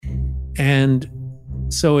And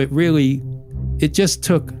so it just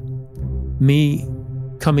took me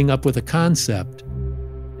coming up with a concept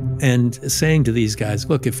and saying to these guys,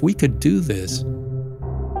 look, if we could do this,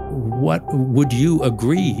 what would you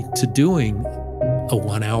agree to doing a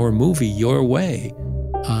 1-hour movie your way,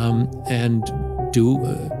 and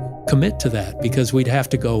commit to that? Because we'd have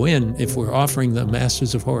to go in, if we're offering the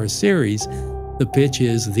Masters of Horror series, the pitch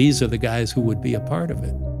is these are the guys who would be a part of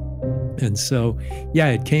it. And so, yeah,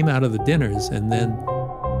 it came out of the dinners, and then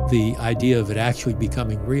the idea of it actually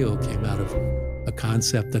becoming real came out of a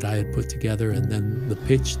concept that I had put together, and then the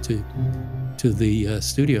pitch to the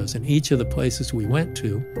studios. And each of the places we went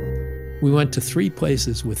to 3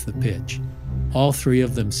 places with the pitch. All 3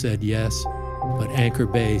 of them said yes, but Anchor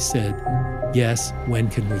Bay said, yes, when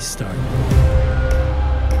can we start?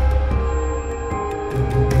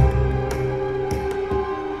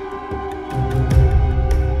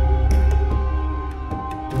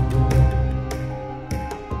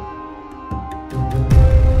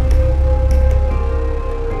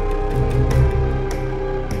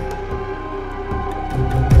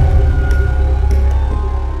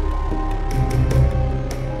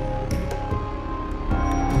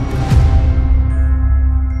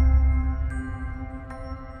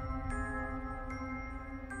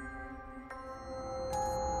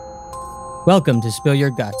 Welcome to Spill Your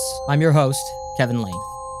Guts. I'm your host, Kevin Lane.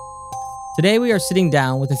 Today we are sitting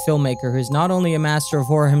down with a filmmaker who is not only a master of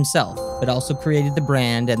horror himself, but also created the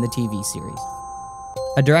brand and the TV series.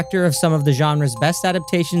 A director of some of the genre's best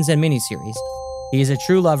adaptations and miniseries, he is a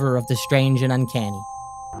true lover of the strange and uncanny,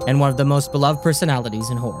 and one of the most beloved personalities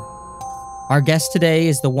in horror. Our guest today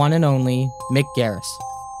is the one and only Mick Garris.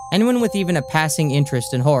 Anyone with even a passing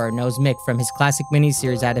interest in horror knows Mick from his classic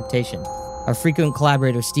miniseries adaptation of frequent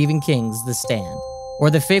collaborator Stephen King's The Stand, or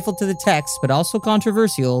the faithful to the text but also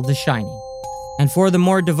controversial The Shining. And for the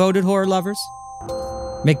more devoted horror lovers,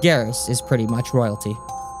 Mick Garris is pretty much royalty.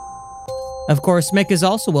 Of course, Mick is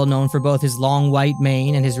also well known for both his long white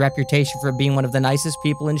mane and his reputation for being one of the nicest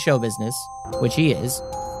people in show business, which he is.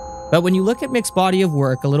 But when you look at Mick's body of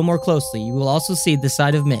work a little more closely, you will also see the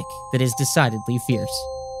side of Mick that is decidedly fierce.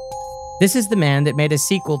 This is the man that made a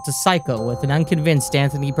sequel to Psycho with an unconvinced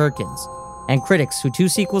Anthony Perkins, and critics who 2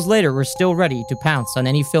 sequels later were still ready to pounce on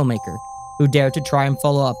any filmmaker who dared to try and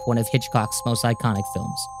follow up one of Hitchcock's most iconic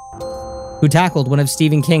films. Who tackled one of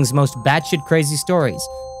Stephen King's most batshit crazy stories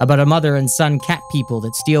about a mother and son cat people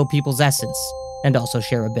that steal people's essence and also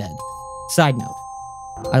share a bed. Side note,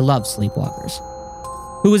 I love Sleepwalkers.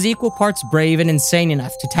 Who was equal parts brave and insane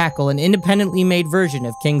enough to tackle an independently made version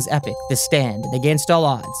of King's epic, The Stand, and against all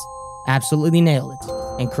odds, absolutely nail it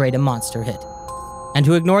and create a monster hit. And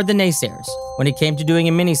who ignored the naysayers when it came to doing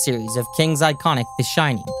a miniseries of King's iconic The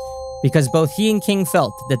Shining, because both he and King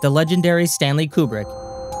felt that the legendary Stanley Kubrick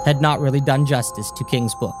had not really done justice to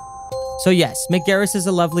King's book. So yes, Mick Garris is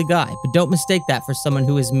a lovely guy, but don't mistake that for someone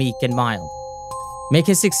who is meek and mild. Mick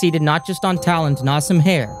has succeeded not just on talent and awesome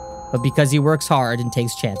hair, but because he works hard and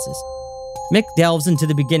takes chances. Mick delves into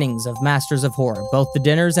the beginnings of Masters of Horror, both the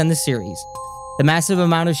dinners and the series, the massive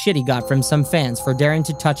amount of shit he got from some fans for daring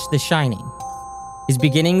to touch The Shining, his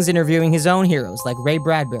beginnings interviewing his own heroes like Ray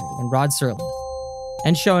Bradbury and Rod Serling,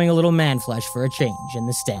 and showing a little man-flesh for a change in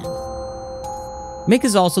The Stand. Mick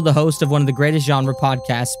is also the host of one of the greatest genre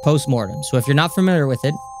podcasts, Postmortem, so if you're not familiar with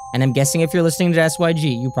it, and I'm guessing if you're listening to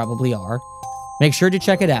SYG, you probably are, make sure to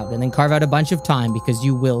check it out and then carve out a bunch of time because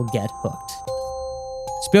you will get hooked.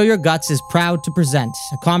 Spill Your Guts is proud to present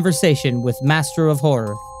a conversation with Master of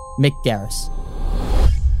Horror, Mick Garris.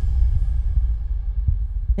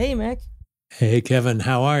 Hey, Mick. Hey, Kevin,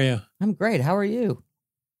 how are you? I'm great. How are you?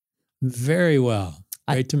 Very well.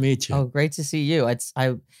 Great to meet you. Oh, great to see you.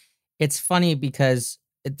 It's funny because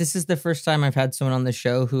this is the first time I've had someone on the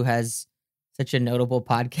show who has such a notable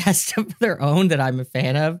podcast of their own that I'm a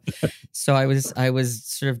fan of. So I was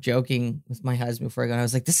sort of joking with my husband before I go. I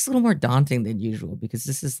was like, this is a little more daunting than usual because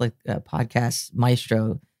this is like a podcast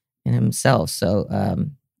maestro in himself. So,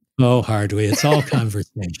 oh, hardly. It's all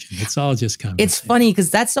conversation. It's all just conversation. It's funny because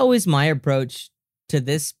that's always my approach to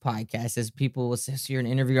this podcast as people will say, so you're an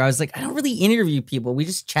interviewer. I was like, I don't really interview people. We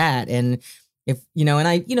just chat. And if,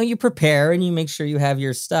 you prepare and you make sure you have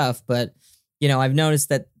your stuff. But, I've noticed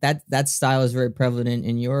that style is very prevalent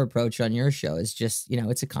in your approach on your show. It's just,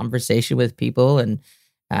 it's a conversation with people. And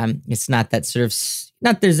it's not that sort of,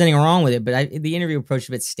 not that there's anything wrong with it, but the interview approach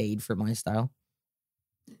a bit stayed for my style.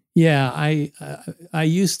 Yeah, I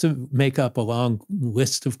used to make up a long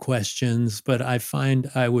list of questions, but I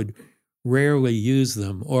find I would rarely use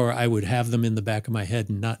them, or I would have them in the back of my head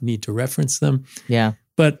and not need to reference them. Yeah.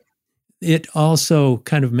 But it also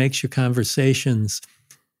kind of makes your conversations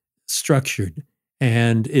structured,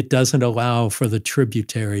 and it doesn't allow for the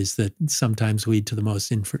tributaries that sometimes lead to the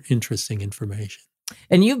most interesting information.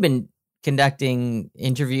 And you've been conducting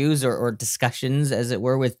interviews or discussions, as it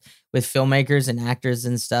were, with filmmakers and actors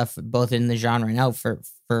and stuff, both in the genre and out for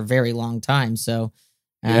a very long time. So,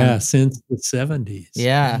 since the 70s.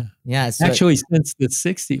 Yeah. So actually, since the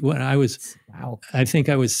 60s, when wow. I think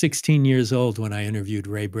I was 16 years old when I interviewed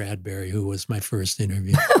Ray Bradbury, who was my first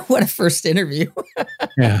interview. What a first interview.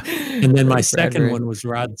 Yeah. And then my second one was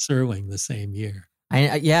Rod Serling the same year.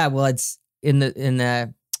 Well, it's in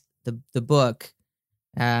the book,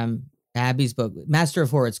 Abby's book, Master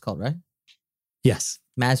of Horror, it's called, right? Yes.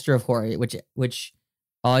 Master of Horror, which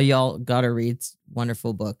all y'all gotta read. It's a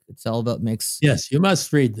wonderful book. It's all about Mick's. Yes, you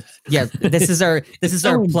must read that. Yeah, this is our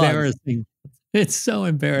plug. Embarrassing. It's so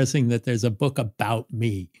embarrassing that there's a book about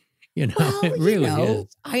me. Well, it really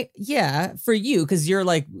is. For you, because you're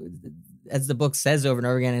like, as the book says over and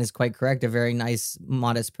over again, and is quite correct, a very nice,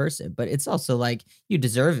 modest person. But it's also like, you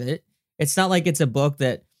deserve it. It's not like it's a book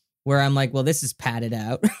where I'm like, well, this is padded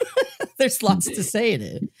out. There's lots to say in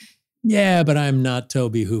it. Yeah, but I'm not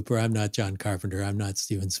Tobe Hooper. I'm not John Carpenter. I'm not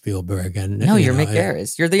Steven Spielberg. And no, you're Mick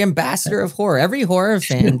Garris. You're the ambassador of horror. Every horror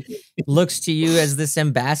fan looks to you as this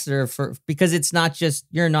ambassador because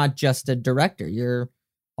you're not just a director. You're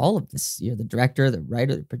all of this. You're the director, the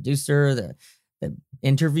writer, the producer, the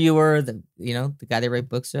interviewer, the guy they write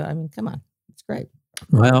books to. I mean, come on, it's great.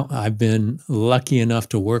 Well, I've been lucky enough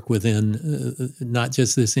to work within not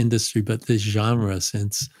just this industry, but this genre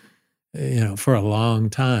since, for a long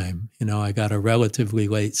time. I got a relatively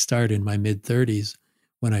late start in my mid-30s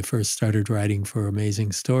when I first started writing for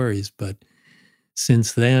Amazing Stories. But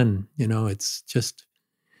since then, it's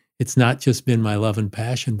not just been my love and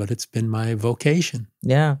passion, but it's been my vocation.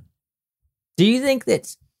 Yeah. Do you think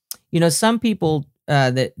that, some people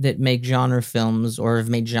that make genre films or have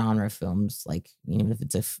made genre films, like, even if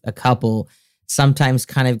it's a couple, sometimes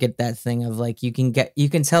kind of get that thing of like, you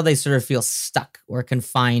can tell they sort of feel stuck or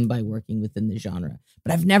confined by working within the genre.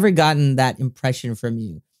 But I've never gotten that impression from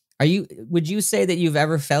you. Would you say that you've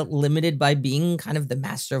ever felt limited by being kind of the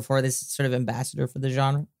master of horror, this sort of ambassador for the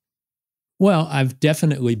genre? Well, I've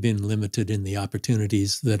definitely been limited in the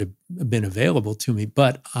opportunities that have been available to me,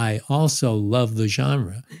 but I also love the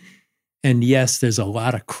genre. And yes, there's a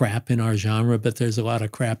lot of crap in our genre, but there's a lot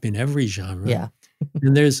of crap in every genre. Yeah.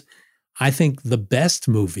 And I think the best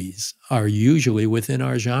movies are usually within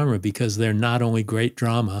our genre because they're not only great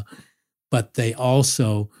drama, but they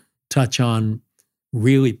also touch on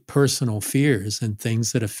really personal fears and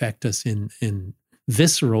things that affect us in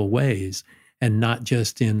visceral ways and not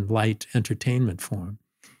just in light entertainment form.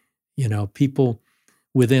 People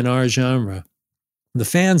within our genre, the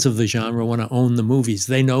fans of the genre want to own the movies.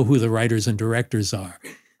 They know who the writers and directors are.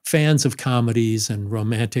 Fans of comedies and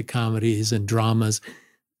romantic comedies and dramas,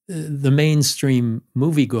 the mainstream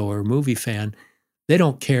moviegoer, movie fan, they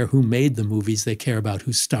don't care who made the movies. They care about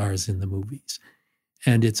who stars in the movies.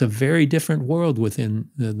 And it's a very different world within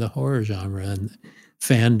the horror genre and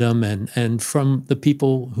fandom and from the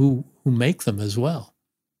people who make them as well.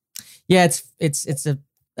 Yeah, it's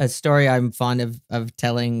a story I'm fond of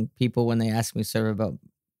telling people when they ask me sort of about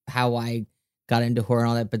how I got into horror and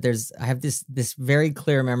all that. But I have this very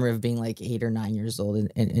clear memory of being like 8 or 9 years old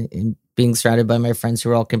and being surrounded by my friends who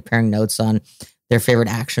were all comparing notes on their favorite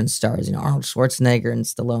action stars, Arnold Schwarzenegger and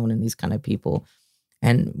Stallone and these kind of people.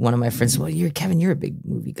 And one of my friends said, well, Kevin, you're a big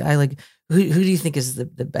movie guy. Like, who do you think is the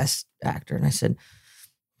best actor? And I said,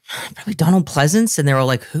 probably Donald Pleasance. And they were all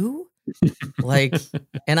like, who?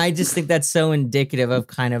 And I just think that's so indicative of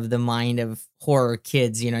kind of the mind of horror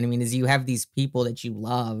kids, you know what I mean? Is you have these people that you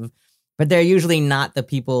love, but they're usually not the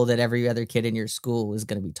people that every other kid in your school is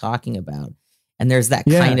going to be talking about. And there's that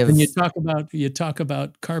kind of. And you talk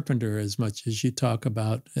about Carpenter as much as you talk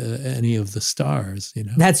about any of the stars.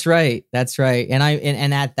 That's right. And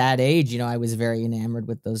and at that age, I was very enamored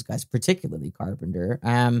with those guys, particularly Carpenter.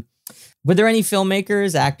 Were there any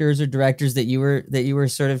filmmakers, actors, or directors that you were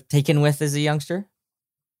sort of taken with as a youngster?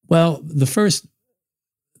 Well, the first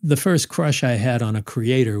crush I had on a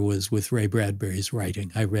creator was with Ray Bradbury's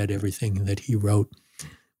writing. I read everything that he wrote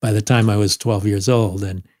by the time I was 12 years old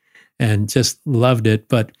and just loved it.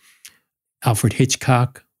 But Alfred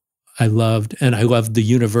Hitchcock, I loved the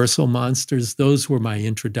Universal monsters. Those were my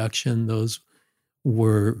introduction. Those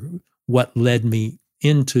were what led me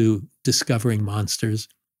into discovering monsters.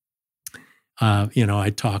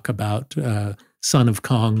 I talk about Son of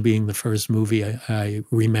Kong being the first movie I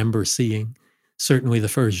remember seeing, certainly the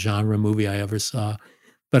first genre movie I ever saw.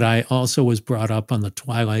 But I also was brought up on The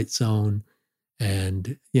Twilight Zone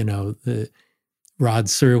and, Rod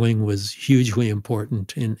Serling was hugely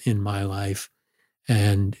important in my life.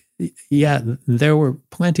 And yeah, there were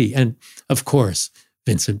plenty. And of course,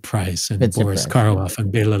 Vincent Price and Boris Karloff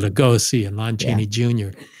and Bela Lugosi and Lon Chaney Jr.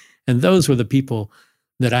 And those were the people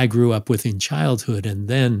that I grew up with in childhood. And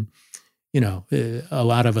then, a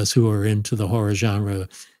lot of us who are into the horror genre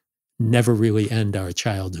never really end our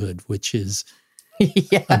childhood, which is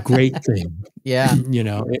a great thing. Yeah.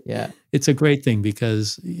 It's a great thing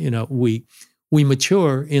because, we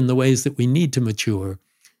mature in the ways that we need to mature,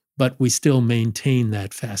 but we still maintain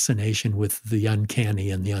that fascination with the uncanny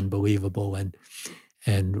and the unbelievable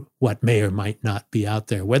and what may or might not be out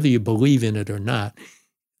there. Whether you believe in it or not,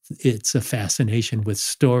 it's a fascination with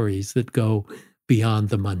stories that go beyond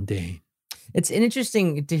the mundane. It's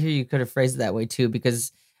interesting to hear you could have phrased it that way too,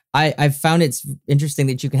 because I've found it's interesting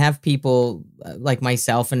that you can have people like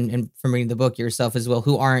myself and from reading the book yourself as well,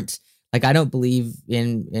 who aren't like, I don't believe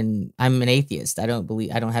in I'm an atheist. I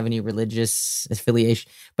don't have any religious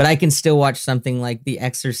affiliation, but I can still watch something like The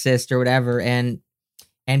Exorcist or whatever and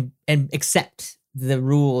accept the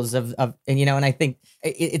rules of and I think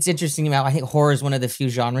it's interesting about, I think horror is one of the few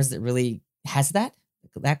genres that really has that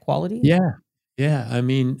quality. Yeah. I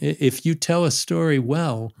mean, if you tell a story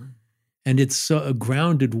well, and it's so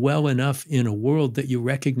grounded well enough in a world that you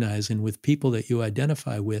recognize and with people that you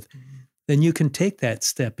identify with, then you can take that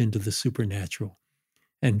step into the supernatural.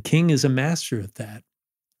 And King is a master at that.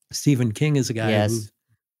 Stephen King is a guy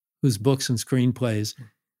whose books and screenplays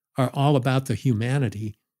are all about the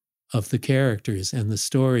humanity of the characters and the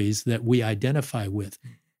stories that we identify with.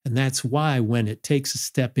 And that's why when it takes a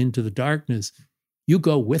step into the darkness, you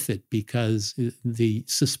go with it, because the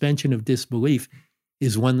suspension of disbelief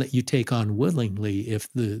is one that you take on willingly if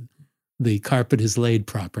the carpet is laid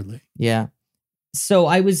properly. Yeah. So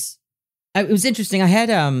it was interesting. I had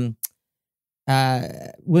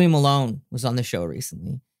William Malone was on the show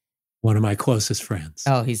recently. One of my closest friends.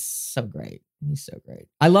 Oh, he's so great.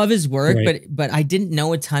 I love his work, but I didn't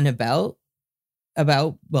know a ton about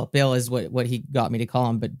Bill is what he got me to call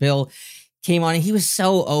him. But Bill came on and he was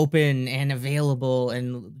so open and available,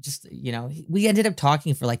 and just, we ended up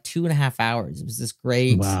talking for like 2.5 hours. It was this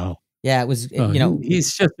great. Wow. Yeah, it was,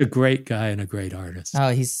 he's just a great guy and a great artist. Oh,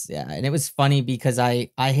 and it was funny because I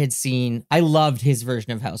loved his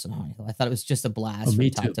version of House on Haunted Hill. I thought it was just a blast from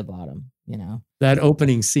top to bottom, That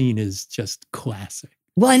opening scene is just classic.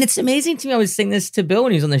 Well, and it's amazing to me. I was saying this to Bill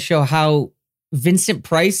when he was on the show, how Vincent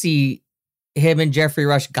Pricey, him and Jeffrey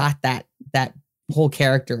Rush got that whole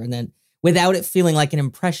character, and then without it feeling like an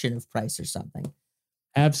impression of Price or something.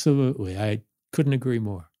 Absolutely. I couldn't agree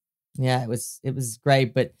more. Yeah, it was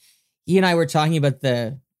great. But he and I were talking about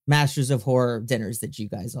the Masters of Horror dinners that you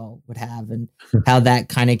guys all would have and how that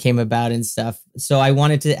kind of came about and stuff. So I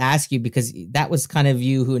wanted to ask you, because that was kind of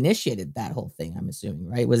you who initiated that whole thing, I'm assuming,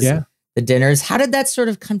 right? The dinners. How did that sort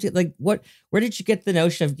of come to, like, where did you get the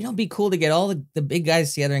notion of, it'd be cool to get all the big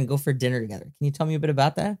guys together and go for dinner together? Can you tell me a bit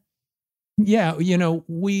about that? Yeah,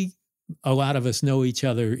 a lot of us know each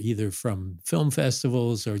other either from film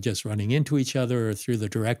festivals or just running into each other or through the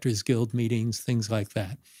Directors Guild meetings, things like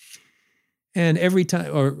that. And every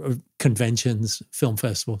time, or conventions, film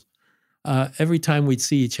festivals, every time we'd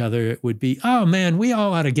see each other, it would be, oh man, we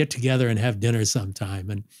all ought to get together and have dinner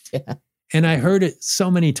sometime. And I heard it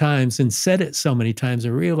so many times and said it so many times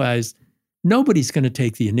and realized nobody's going to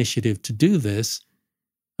take the initiative to do this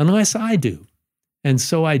unless I do. And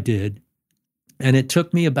so I did. And it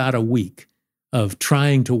took me about a week of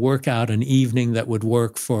trying to work out an evening that would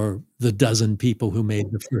work for the dozen people who made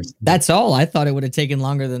the first. That's all. I thought it would have taken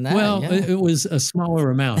longer than that. Well, it was a smaller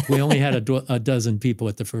amount. We only had a dozen people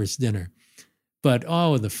at the first dinner. But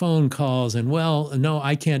all of the phone calls and, well, no,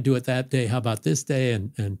 I can't do it that day. How about this day?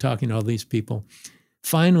 And talking to all these people.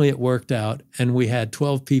 Finally, it worked out. And we had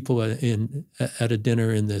 12 people at a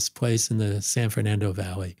dinner in this place in the San Fernando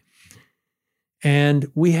Valley. And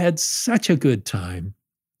we had such a good time.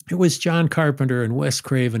 It was John Carpenter and Wes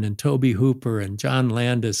Craven and Tobe Hooper and John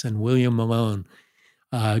Landis and William Malone,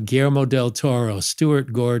 Guillermo del Toro,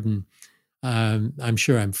 Stuart Gordon. I'm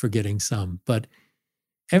sure I'm forgetting some, but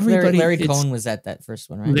everybody. Larry Cohen was at that first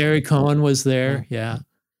one, right? Larry Cohen was there, yeah.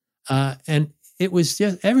 And it was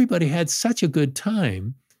just, everybody had such a good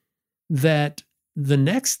time that the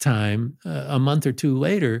next time, a month or two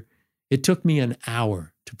later, it took me an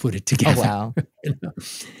hour to put it together. Oh, wow.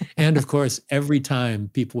 And of course, every time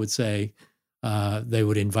people would say, they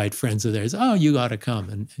would invite friends of theirs, oh, you got to come.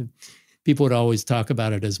 And people would always talk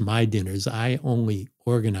about it as my dinners. I only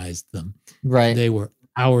organized them. Right. They were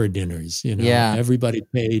our dinners, Yeah. Everybody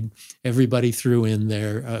paid, everybody threw in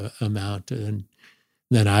their amount. And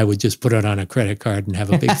then I would just put it on a credit card and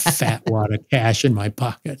have a big fat wad of cash in my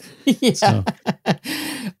pocket. Yeah. So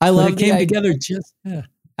I love it came together just, yeah.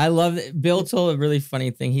 I love it. Bill told a really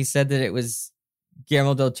funny thing. He said that it was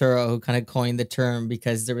Guillermo del Toro who kind of coined the term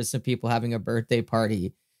because there was some people having a birthday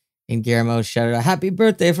party and Guillermo shouted out, "Happy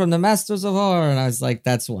birthday from the Masters of Horror." And I was like,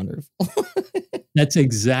 that's wonderful. That's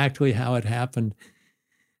exactly how it happened.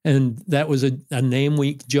 And that was a name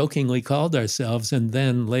we jokingly called ourselves. And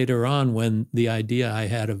then later on, when the idea I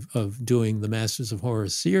had of doing the Masters of Horror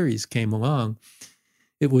series came along,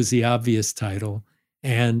 it was the obvious title.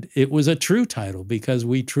 And it was a true title because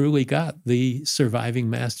we truly got the surviving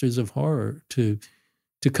Masters of Horror to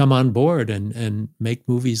come on board and make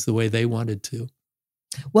movies the way they wanted to.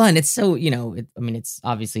 Well, and it's so, it's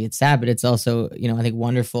obviously it's sad, but it's also, I think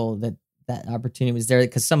wonderful that opportunity was there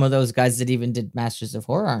because some of those guys that even did Masters of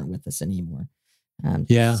Horror aren't with us anymore.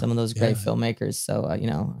 Some of those great filmmakers. So,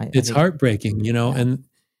 it's heartbreaking,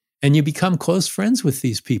 and you become close friends with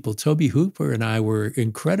these people. Tobe Hooper and I were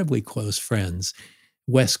incredibly close friends.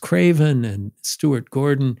 Wes Craven and Stuart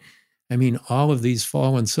Gordon. I mean, all of these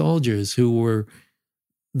fallen soldiers who were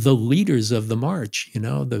the leaders of the march,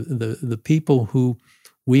 the people who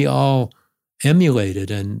we all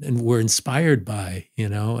emulated and were inspired by,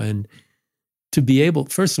 and to be able,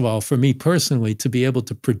 first of all, for me personally, to be able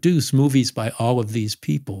to produce movies by all of these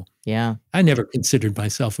people. Yeah. I never considered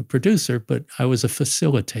myself a producer, but I was a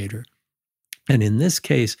facilitator. And in this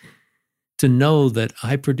case, to know that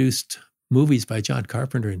I produced movies by John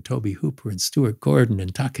Carpenter and Tobe Hooper and Stuart Gordon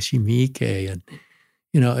and Takashi Miike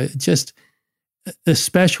and, just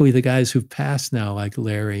especially the guys who've passed now, like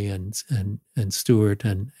Larry and Stuart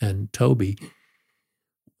and Toby.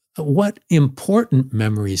 What important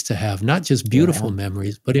memories to have, not just beautiful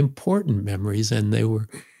memories, but important memories. And they were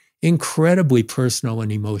incredibly personal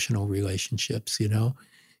and emotional relationships,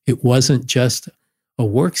 It wasn't just a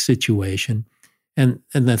work situation. And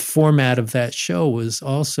the format of that show was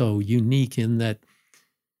also unique in that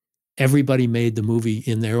everybody made the movie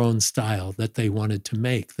in their own style that they wanted to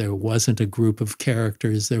make. There wasn't a group of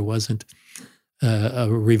characters. There wasn't a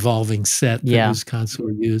revolving set that was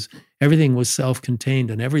constantly used. Everything was self-contained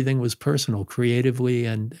and everything was personal, creatively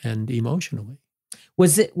and emotionally.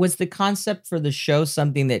 Was the concept for the show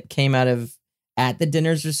something that came out of at the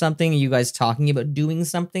dinners or something? You guys talking about doing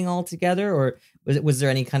something all together, or was there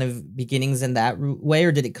any kind of beginnings in that way,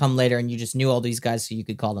 or did it come later and you just knew all these guys so you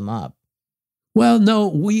could call them up? Well, no,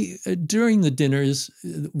 we during the dinners,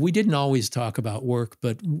 we didn't always talk about work,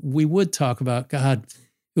 but we would talk about, God,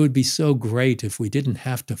 it would be so great if we didn't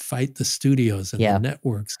have to fight the studios and the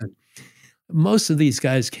networks. And most of these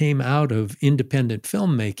guys came out of independent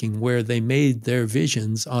filmmaking where they made their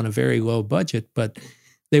visions on a very low budget, but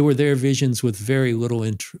they were their visions with very little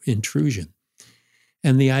intrusion.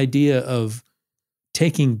 And the idea of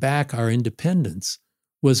taking back our independence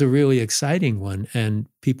was a really exciting one. And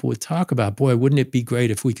people would talk about, boy, wouldn't it be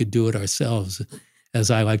great if we could do it ourselves, as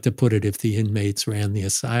I like to put it, if the inmates ran the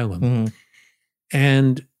asylum. Mm-hmm.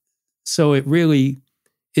 And so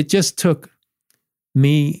it just took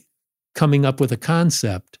me coming up with a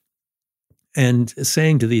concept and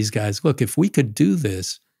saying to these guys, look, if we could do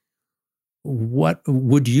this, what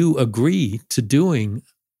would you agree to doing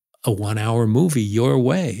a 1-hour movie your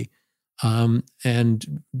way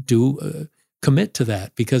and do commit to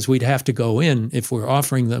that? Because we'd have to go in, if we're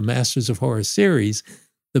offering the Masters of Horror series,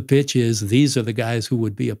 the pitch is these are the guys who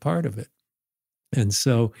would be a part of it. And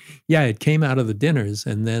so, it came out of the dinners,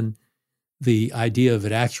 and then the idea of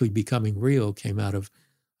it actually becoming real came out of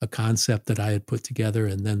a concept that I had put together,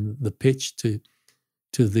 and then the pitch to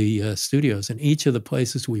the studios. And each of the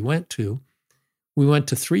places we went to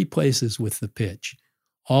 3 places with the pitch.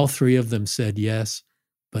 All 3 of them said yes,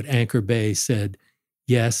 but Anchor Bay said,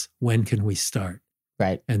 yes, when can we start?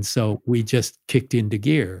 Right. And so we just kicked into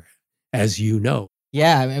gear, as you know.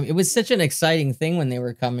 Yeah, I mean, it was such an exciting thing when they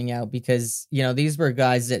were coming out because, these were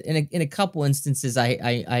guys that in a couple instances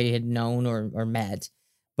I had known or met,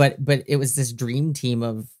 but it was this dream team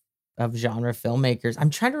of genre filmmakers. I'm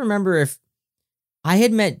trying to remember if I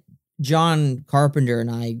had met John Carpenter and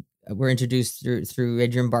I were introduced through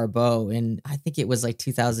Adrian Barbeau, and I think it was like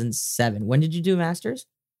 2007. When did you do Masters?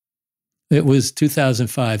 It was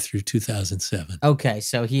 2005 through 2007. Okay,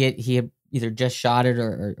 so he had either just shot it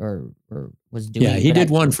or was doing. Yeah, he did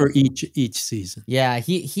one for each season. Yeah,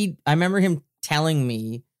 he. I remember him telling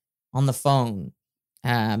me on the phone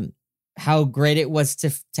how great it was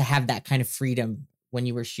to have that kind of freedom when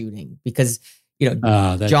you were shooting because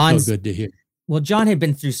that's John's so good to hear. Well, John had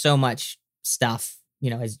been through so much stuff,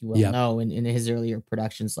 as you well know, in his earlier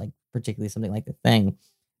productions, like particularly something like The Thing.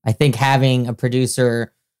 I think having a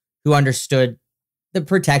producer who understood the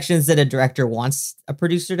protections that a director wants a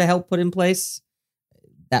producer to help put in place.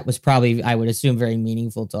 That was probably, I would assume, very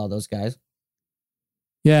meaningful to all those guys.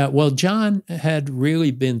 Yeah, well, John had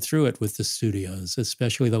really been through it with the studios,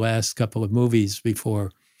 especially the last couple of movies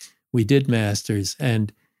before we did Masters.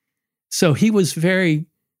 And so he was very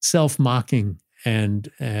self-mocking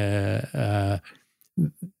and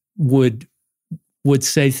would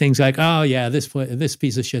say things like, "Oh yeah, this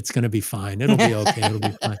piece of shit's going to be fine. It'll be okay. It'll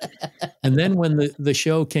be fine." And then when the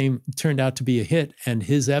show turned out to be a hit, and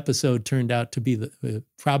his episode turned out to be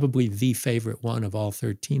probably the favorite one of all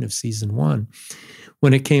 13 of season 1,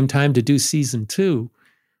 when it came time to do season 2,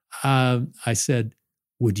 I said,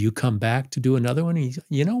 "Would you come back to do another one?" And he said,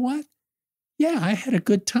 "You know what? Yeah, I had a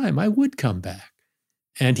good time. I would come back."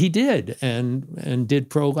 And he did, and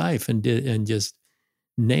did Pro-Life, and just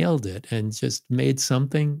nailed it, and just made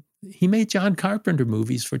something. He made John Carpenter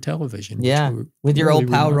movies for television. Yeah, with your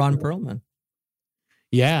old pal Ron Perlman.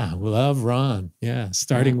 Yeah, we love Ron. Yeah,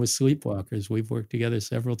 starting with Sleepwalkers. We've worked together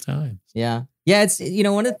several times. Yeah. Yeah, it's,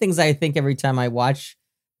 one of the things I think every time I watch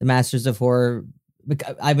the Masters of Horror,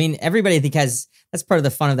 I mean, everybody I think that's part of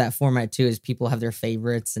the fun of that format too, is people have their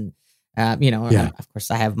favorites. And, of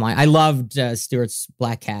course I have mine. I loved Stewart's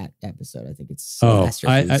Black Cat episode. I think it's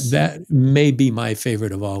that may be my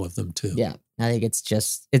favorite of all of them too. Yeah. I think it's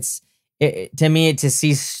just, to me, to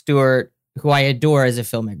see Stewart, who I adore as a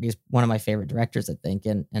filmmaker, he's one of my favorite directors, I think.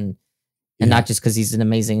 And not just because he's an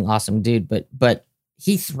amazing, awesome dude, but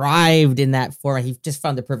he thrived in that format. He just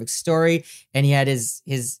found the perfect story, and he had his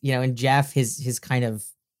and Jeff, his kind of,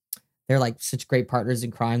 they're like such great partners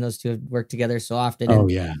in crime. Those two have worked together so often. Oh,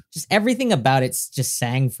 and yeah. Just everything about it just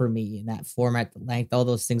sang for me in that format, the length, all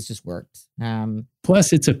those things just worked.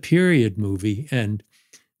 Plus, it's a period movie, and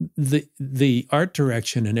the art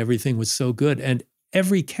direction and everything was so good. And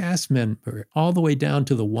every cast member, all the way down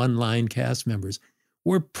to the one-line cast members,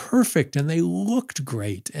 were perfect, and they looked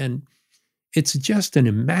great. And it's just an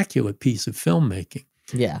immaculate piece of filmmaking.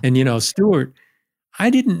 Yeah. And, Stewart, I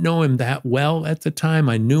didn't know him that well at the time.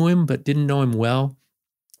 I knew him, but didn't know him well.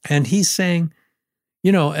 And he's saying,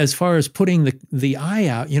 as far as putting the eye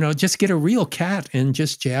out, just get a real cat and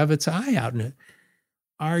just jab its eye out. And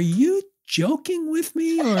are you joking with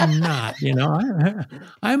me or not?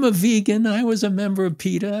 I'm a vegan. I was a member of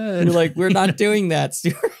PETA. And you're like, we're not doing that,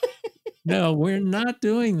 Stewart. No, we're not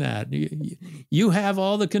doing that. You have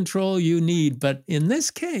all the control you need. But in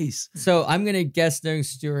this case. So I'm going to guess, knowing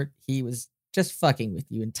Stewart, he was just fucking with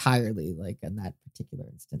you entirely, like in that particular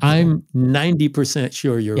instance. I'm 90%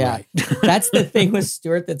 sure you're right. That's the thing with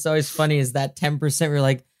Stewart that's always funny, is that 10% we're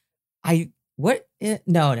like, what?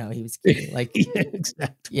 No, he was kidding. Like, yeah,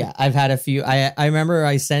 exactly. Yeah, I've had a few. I remember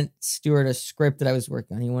I sent Stewart a script that I was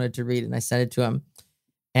working on. He wanted to read it, and I sent it to him.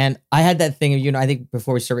 And I had that thing of, I think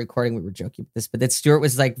before we started recording, we were joking with this, but that Stewart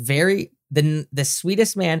was like the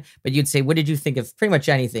sweetest man, but you'd say, what did you think of pretty much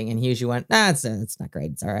anything? And he usually went, it's not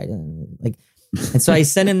great. It's all right. And so I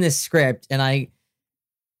sent him this script, and I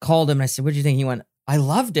called him and I said, what did you think? He went, I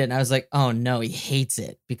loved it. And I was like, oh no, he hates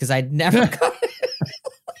it, because I'd never got it.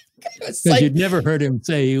 Because you'd never heard him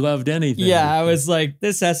say he loved anything. Yeah. I was like,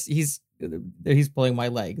 he's pulling my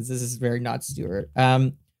leg, because this is very not Stewart.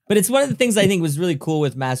 But it's one of the things I think was really cool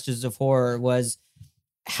with Masters of Horror, was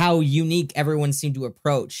how unique everyone seemed to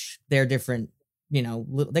approach their different,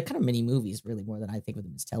 they're kind of mini movies, really, more than I think of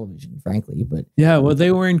them as television, frankly. But yeah, well,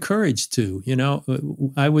 they were encouraged to.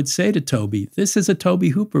 I would say to Toby, this is a Toby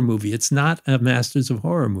Hooper movie. It's not a Masters of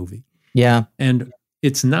Horror movie. Yeah. And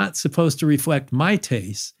it's not supposed to reflect my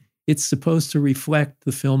taste. It's supposed to reflect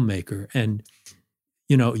the filmmaker. And,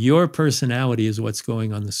 your personality is what's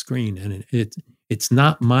going on the screen. And it's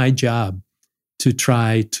not my job to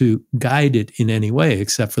try to guide it in any way,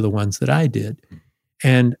 except for the ones that I did.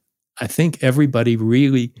 And I think everybody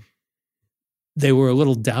really, they were a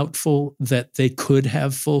little doubtful that they could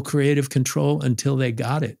have full creative control until they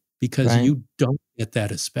got it, because you don't get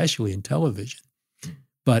that, especially in television.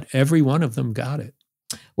 But every one of them got it.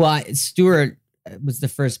 Well, Stewart was the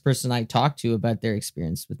first person I talked to about their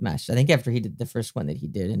experience with Mesh. I think after he did the first one that he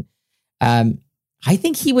did. And I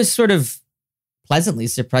think he was sort of pleasantly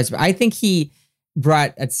surprised. But I think he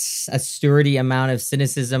brought a Stewarty amount of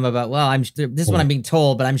cynicism about, this is what I'm being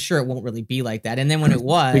told, but I'm sure it won't really be like that. And then when it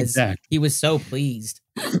was, He was so pleased.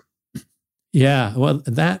 Yeah, well,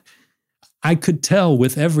 that I could tell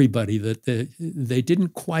with everybody that they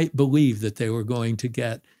didn't quite believe that they were going to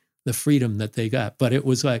get the freedom that they got. But it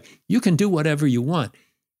was like, you can do whatever you want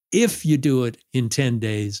if you do it in 10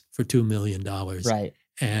 days for $2 million. Right.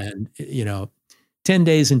 And, 10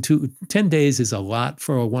 days is a lot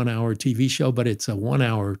for a 1 hour TV show, but it's a 1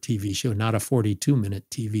 hour TV show, not a 42-minute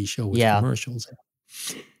TV show with commercials.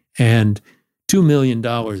 And $2 million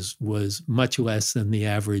was much less than the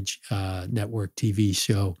average network TV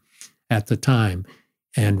show at the time.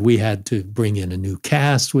 And we had to bring in a new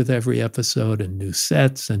cast with every episode and new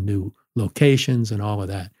sets and new locations and all of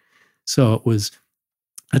that. So it was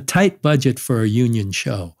a tight budget for a union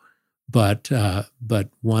show, but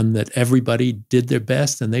one that everybody did their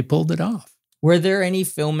best and they pulled it off. Were there any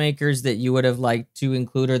filmmakers that you would have liked to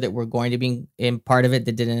include or that were going to be in part of it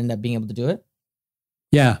that didn't end up being able to do it?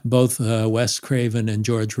 Yeah, both Wes Craven and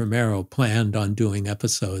George Romero planned on doing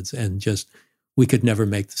episodes, and just we could never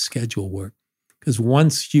make the schedule work. Because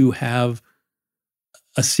once you have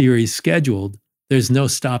a series scheduled, there's no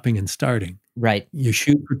stopping and starting. Right. You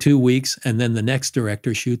shoot for 2 weeks, and then the next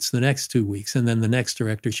director shoots the next 2 weeks, and then the next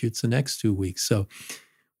director shoots the next 2 weeks. So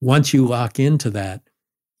once you lock into that,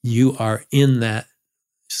 you are in that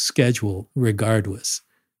schedule regardless.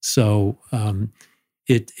 So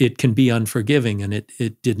it can be unforgiving, and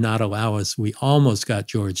it did not allow us. We almost got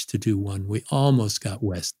George to do one. We almost got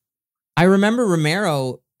Wes. I remember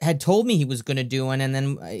Romero had told me he was going to do one, and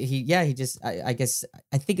then I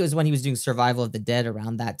think it was when he was doing Survival of the Dead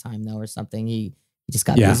around that time, though, or something. He just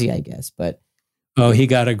got busy, I guess. But he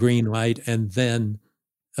got a green light, and then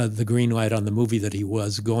the green light on the movie that he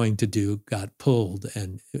was going to do got pulled,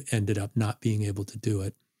 and ended up not being able to do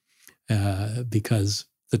it because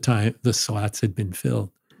the slots had been filled.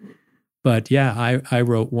 But yeah, I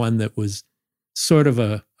wrote one that was sort of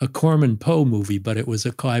a Corman Poe movie, but it was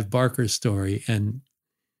a Clive Barker story, and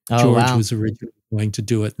George was originally going to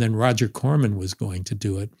do it. And then Roger Corman was going to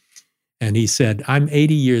do it. And he said, I'm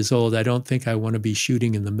 80 years old. I don't think I want to be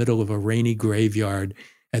shooting in the middle of a rainy graveyard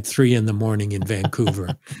at 3 a.m. in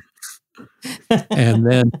Vancouver. And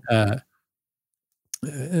then,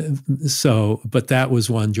 but that was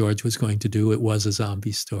one George was going to do. It was a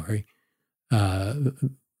zombie story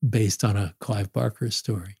based on a Clive Barker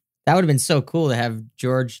story. That would have been so cool to have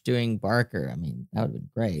George doing Barker. I mean, that would have been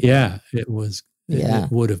great. Yeah, it was.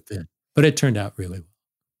 It would have been, but it turned out really well.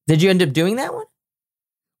 Did you end up doing that one?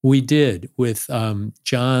 We did with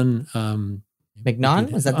John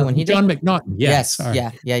McNaughton. Was that the one he did? John McNaughton. Yes. Sorry.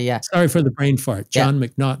 Yeah. Sorry for the brain fart. John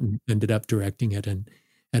McNaughton ended up directing it and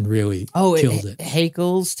really killed it.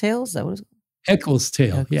 Haeckel's Tales. That was Haeckel's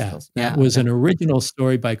Tale. Haeckel's Yeah, Tales. That was an original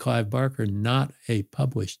story by Clive Barker, not a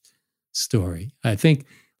published story. I think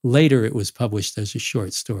later it was published as a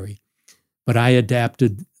short story, but I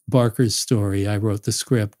adapted Barker's story. I wrote the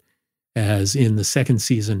script as in the second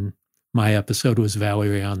season. My episode was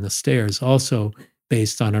Valerie on the Stairs, also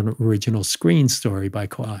based on an original screen story by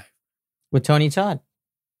Clive. With Tony Todd.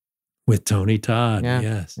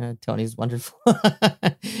 Yes. Tony's wonderful.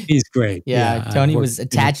 He's great. Yeah, Tony was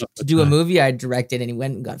attached to do a movie I directed, and he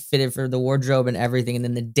went and got fitted for the wardrobe and everything. And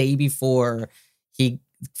then the day before, he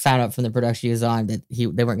found out from the production he was on that they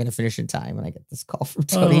weren't going to finish in time. And I get this call from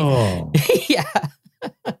Tony. Oh. Yeah.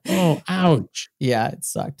 Oh, ouch. Yeah, it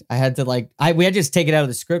sucked. I had to we had to just take it out of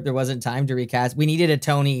the script. There wasn't time to recast. We needed a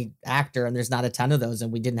Tony actor, and there's not a ton of those,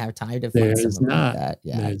 and we didn't have time to find someone like that.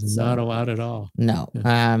 Yeah, there's not a lot at all. No.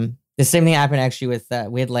 Yeah. The same thing happened actually with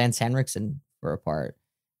we had Lance Henriksen for a part,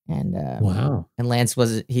 and wow. And Lance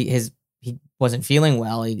he wasn't feeling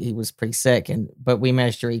well. He was pretty sick, but we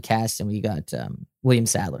managed to recast, and we got William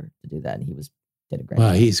Sadler to do that, and he did a great.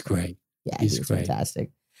 Wow, he's great. Yeah, he's great. Fantastic.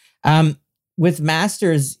 With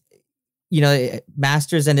Masters,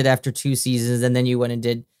 Masters ended after 2 seasons, and then you went and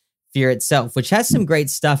did Fear Itself, which has some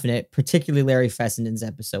great stuff in it, particularly Larry Fessenden's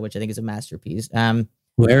episode, which I think is a masterpiece.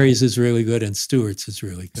 Larry's is really good, and Stewart's is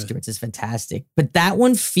really good. Stewart's is fantastic. But that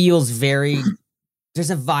one feels there's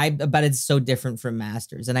a vibe about it so different from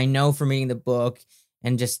Masters. And I know from reading the book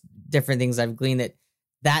and just different things I've gleaned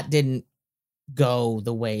that didn't go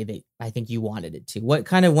the way that I think you wanted it to. What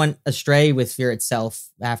kind of went astray with Fear Itself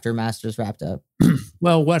after Masters wrapped up?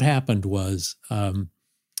 Well, what happened was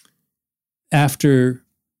after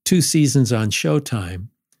 2 seasons on Showtime,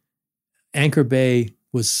 Anchor Bay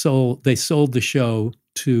was sold. They sold the show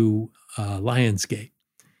to Lionsgate.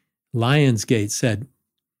 Lionsgate said,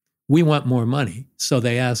 we want more money. So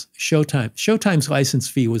they asked Showtime. Showtime's license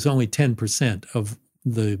fee was only 10% of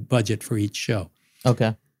the budget for each show.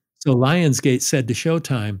 Okay. So Lionsgate said to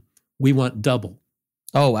Showtime, we want double.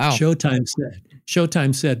 Oh, wow.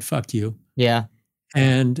 Showtime said, fuck you. Yeah.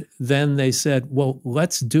 And then they said, well,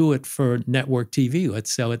 let's do it for network TV.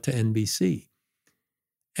 Let's sell it to NBC.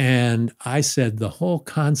 And I said, the whole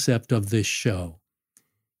concept of this show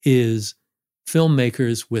is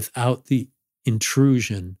filmmakers without the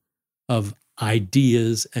intrusion of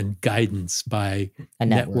ideas and guidance by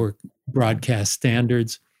network broadcast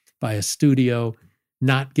standards, by a studio,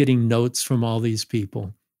 not getting notes from all these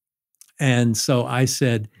people. And so I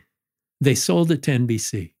said, they sold it to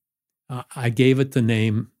NBC. I gave it the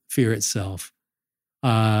name Fear Itself.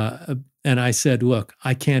 And I said, look,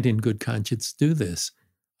 I can't in good conscience do this.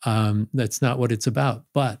 That's not what it's about.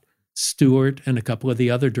 But Stewart and a couple of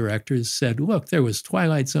the other directors said, look, there was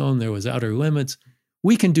Twilight Zone, there was Outer Limits.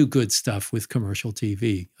 We can do good stuff with commercial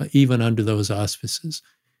TV, even under those auspices,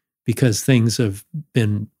 because things have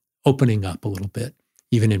been opening up a little bit,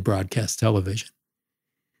 even in broadcast television.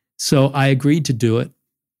 So I agreed to do it.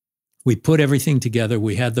 We put everything together.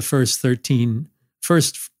 We had the first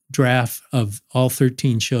draft of all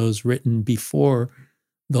 13 shows written before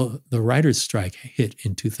the writer's strike hit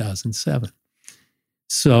in 2007.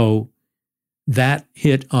 So that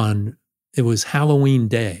hit it was Halloween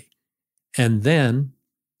Day. And then,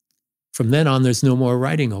 from then on, there's no more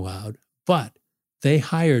writing allowed. But they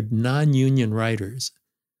hired non-union writers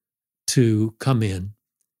to come in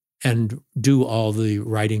and do all the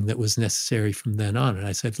writing that was necessary from then on. And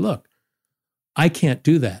I said, look, I can't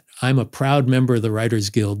do that. I'm a proud member of the Writers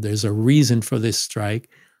Guild. There's a reason for this strike.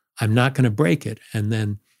 I'm not going to break it. And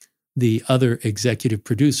then the other executive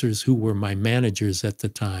producers who were my managers at the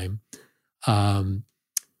time,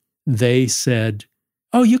 they said,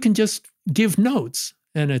 oh, you can just give notes.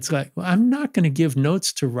 And it's like, well, I'm not going to give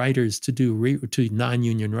notes to writers to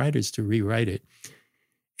non-union writers to rewrite it.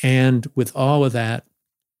 And with all of that,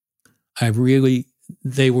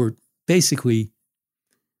 they were basically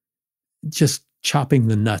just chopping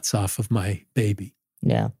the nuts off of my baby.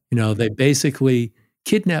 Yeah. They basically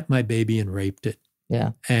kidnapped my baby and raped it.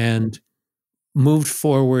 Yeah. And moved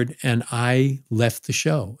forward, and I left the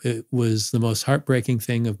show. It was the most heartbreaking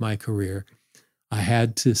thing of my career. I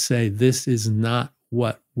had to say, this is not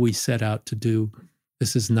what we set out to do.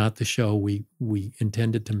 This is not the show we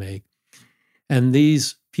intended to make. And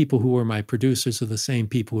these people who were my producers are the same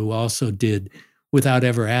people who also did, without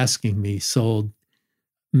ever asking me, sold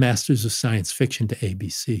Masters of Science Fiction to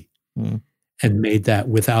ABC and made that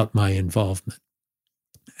without my involvement.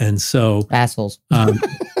 And so... Assholes.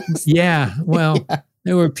 Yeah, well, yeah.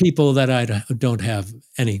 There were people that I don't have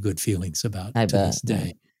any good feelings about to this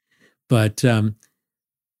day. But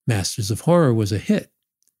Masters of Horror was a hit.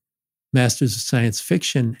 Masters of Science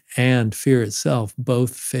Fiction and Fear Itself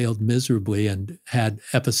both failed miserably and had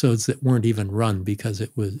episodes that weren't even run because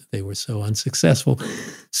they were so unsuccessful.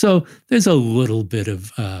 So there's a little bit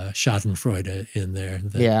of Schadenfreude in there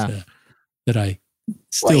that I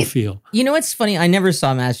still feel. You know what's funny? I never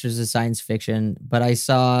saw Masters of Science Fiction, but I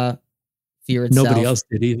saw Fear Itself. Nobody else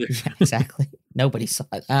did either. Yeah, exactly. Nobody saw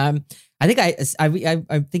it. I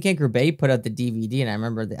think Anchor Bay put out the DVD, and I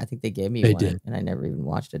remember I think they gave me one, and I never even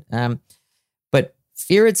watched it. But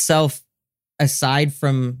Fear Itself, aside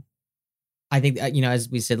from, I think as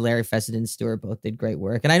we said, Larry Fessenden and Stewart both did great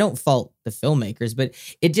work, and I don't fault the filmmakers, but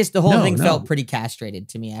it just the whole thing felt pretty castrated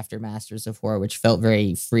to me after Masters of Horror, which felt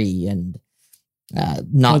very free and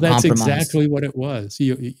not that's compromised. Exactly what it was.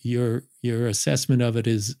 Your assessment of it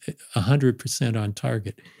is 100% on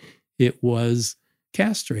target. It was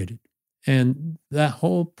castrated. And that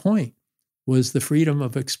whole point was the freedom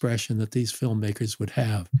of expression that these filmmakers would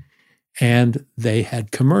have. And they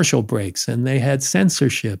had commercial breaks, and they had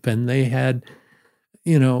censorship, and they had,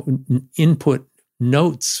 input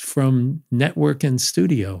notes from network and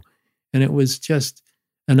studio. And it was just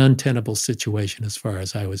an untenable situation as far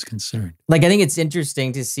as I was concerned. Like, I think it's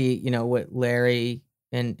interesting to see, what Larry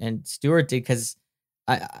and Stewart did, because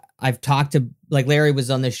I've talked to, Larry was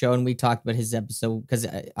on the show and we talked about his episode, because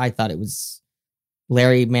I thought it was,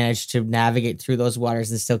 Larry managed to navigate through those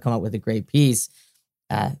waters and still come up with a great piece,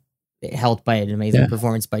 helped by an amazing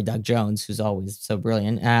performance by Doug Jones, who's always so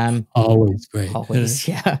brilliant. Always great. Always,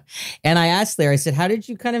 yeah. And I asked Larry, I said, how did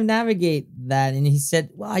you kind of navigate that? And he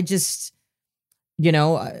said, well, I just...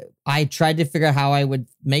 I tried to figure out how I would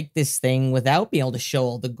make this thing without being able to show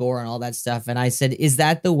all the gore and all that stuff. And I said, is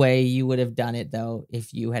that the way you would have done it, though,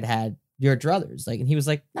 if you had your druthers? And he was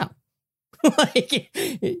like, no.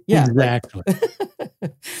 Yeah. Exactly.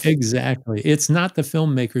 Exactly. It's not the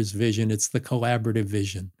filmmaker's vision. It's the collaborative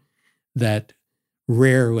vision that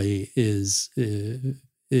rarely is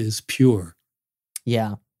pure.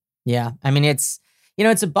 Yeah. Yeah. I mean, it's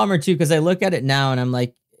a bummer, too, because I look at it now and I'm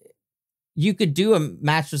like, you could do a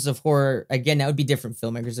Masters of Horror again. That would be different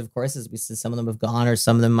filmmakers, of course, as we said. Some of them have gone, or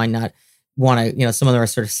some of them might not want to. Some of them are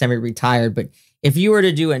sort of semi-retired. But if you were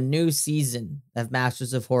to do a new season of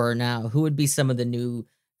Masters of Horror now, who would be some of the new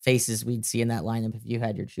faces we'd see in that lineup if you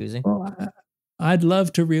had your choosing? Well, I'd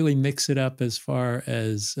love to really mix it up as far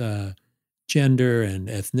as gender and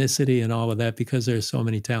ethnicity and all of that, because there's so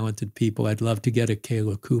many talented people. I'd love to get a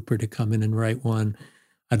Kayla Cooper to come in and write one.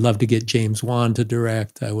 I'd love to get James Wan to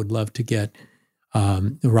direct. I would love to get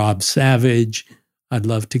Rob Savage. I'd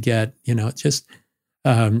love to get, just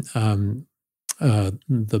the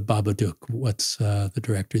Babadook. What's the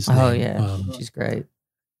director's name? Oh yeah, she's great.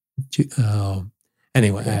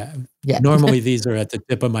 Anyway, yeah. Normally these are at the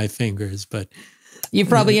tip of my fingers, but you've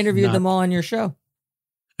probably interviewed them all on your show.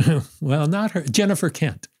 Well, not her. Jennifer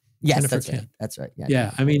Kent. Yes, Jennifer that's Kent. right. That's right.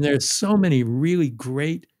 Yeah. I mean, there's so many really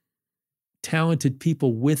great, talented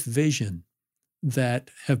people with vision that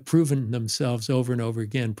have proven themselves over and over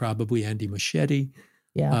again. Probably Andy Muschietti.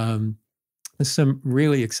 Yeah. Some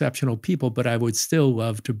really exceptional people, but I would still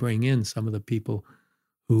love to bring in some of the people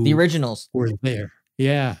who the originals were there.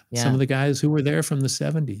 Yeah. Some of the guys who were there from the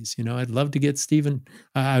 70s. I'd love to get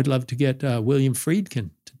I'd love to get William Friedkin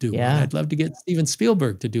to do one. I'd love to get Steven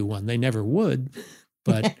Spielberg to do one. They never would,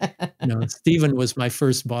 but Steven was my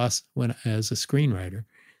first boss as a screenwriter.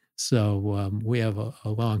 So we have a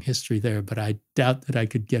long history there, but I doubt that I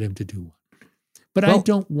could get him to do one. But I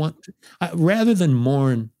don't want to, rather than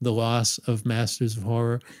mourn the loss of Masters of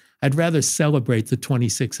Horror, I'd rather celebrate the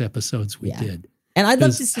 26 episodes we did. And I'd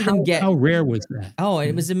love to see them get. How rare was that? Oh,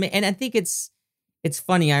 it was amazing. And I think it's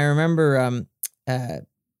funny. I remember, I think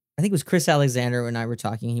it was Chris Alexander and I were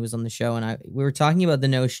talking. He was on the show, and we were talking about the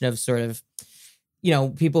notion of sort of,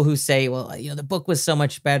 people who say, well, the book was so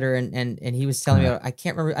much better, and he was telling me, I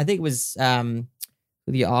can't remember. I think it was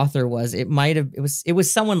who the author was. It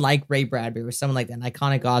was someone like Ray Bradbury or someone like that, an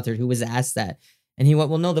iconic author who was asked that, and he went,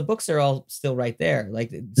 well, no, the books are all still right there. Like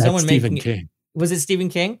that's someone Stephen King. Was it Stephen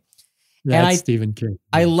King? That's Stephen King.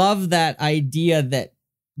 I love that idea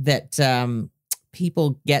that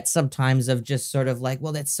people get sometimes of just sort of like,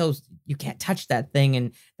 well, that's so, you can't touch that thing.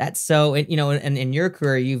 And that's so, and in your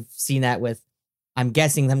career, you've seen that with, I'm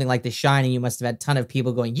guessing something like The Shining, you must have had a ton of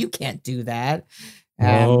people going, you can't do that.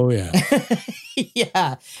 Yeah.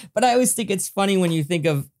 Yeah. But I always think it's funny when you think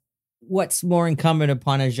of what's more incumbent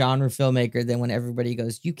upon a genre filmmaker than when everybody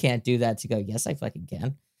goes, you can't do that, to go, yes, I fucking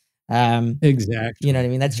can. Exactly. You know what I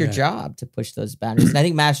mean? That's your job, to push those boundaries. And I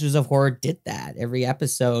think Masters of Horror did that. Every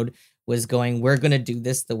episode was going, we're going to do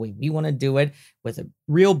this the way we want to do it, with a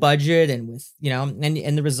real budget and with,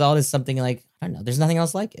 and the result is something like, I don't know, there's nothing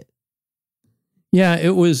else like it. Yeah,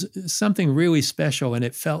 it was something really special, and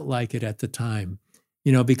it felt like it at the time,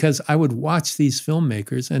 because I would watch these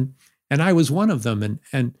filmmakers, and I was one of them,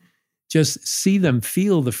 and just see them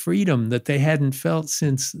feel the freedom that they hadn't felt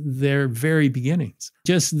since their very beginnings.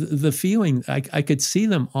 Just the feeling, I could see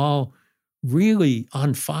them all really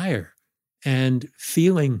on fire and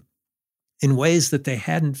feeling in ways that they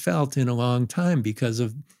hadn't felt in a long time because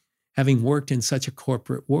of having worked in such a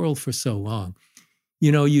corporate world for so long.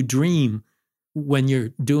 You dream when you're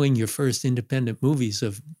doing your first independent movies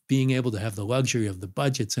of being able to have the luxury of the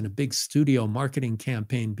budgets and a big studio marketing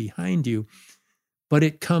campaign behind you, but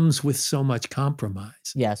it comes with so much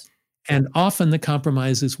compromise. Yes. And often the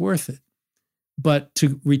compromise is worth it. But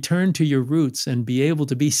to return to your roots and be able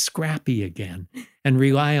to be scrappy again and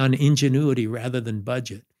rely on ingenuity rather than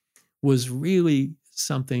budget was really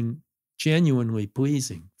something genuinely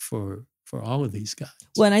pleasing for all of these guys.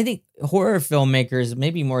 Well, and I think horror filmmakers,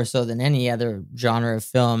 maybe more so than any other genre of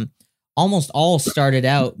film, almost all started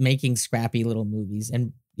out making scrappy little movies.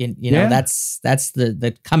 And that's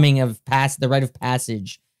the coming of the rite of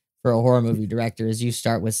passage for a horror movie director, is you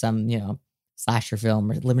start with some, slasher film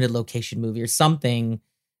or limited location movie or something,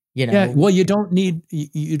 Yeah, well, you don't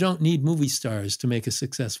need movie stars to make a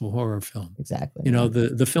successful horror film. Exactly.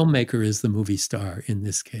 The filmmaker is the movie star in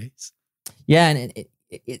this case. Yeah, and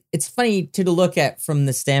it's funny to look at from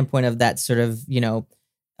the standpoint of that sort of,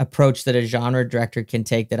 approach that a genre director can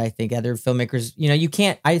take, that I think other filmmakers, you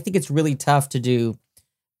can't. I think it's really tough to do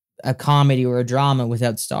a comedy or a drama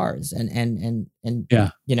without stars, and yeah,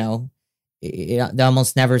 they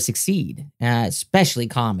almost never succeed, especially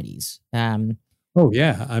comedies. Oh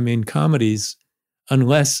yeah, I mean comedies,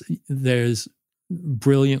 unless there's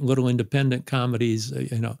brilliant little independent comedies,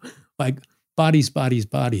 like Bodies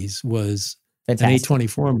was fantastic. An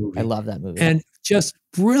A24 movie. I love that movie, and just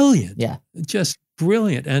brilliant. Yeah, just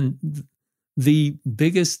brilliant, and the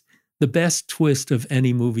best twist of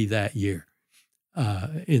any movie that year.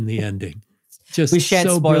 In the ending, just we shan't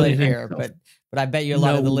so spoil it brilliant. here, but I bet you a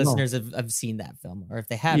lot of the listeners have seen that film, or if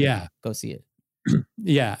they haven't, go see it.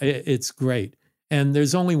 Yeah, it's great. And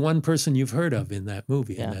there's only one person you've heard of in that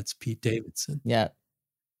movie, and that's Pete Davidson. Yeah.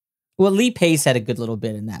 Well, Lee Pace had a good little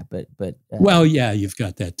bit in that, but well, yeah, you've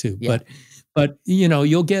got that too. Yeah. But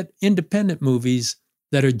you'll get independent movies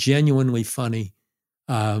that are genuinely funny,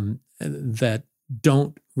 that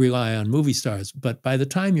don't rely on movie stars. But by the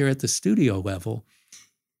time you're at the studio level,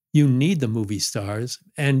 you need the movie stars,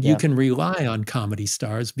 and you Yeah. can rely on comedy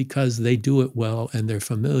stars because they do it well and they're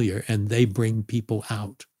familiar and they bring people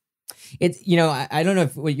out. It's, I don't know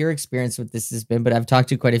what your experience with this has been, but I've talked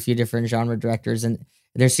to quite a few different genre directors, and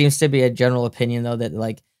there seems to be a general opinion though that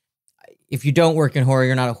like, if you don't work in horror,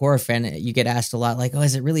 you're not a horror fan. You get asked a lot, like, "Oh,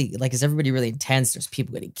 is it really like? Is everybody really intense? There's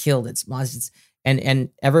people getting killed. It's monsters." And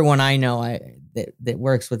everyone I know that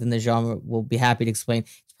works within the genre will be happy to explain.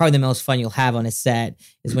 It's probably the most fun you'll have on a set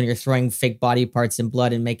is when you're throwing fake body parts and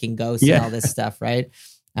blood and making ghosts and all this stuff, right?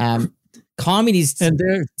 Comedies And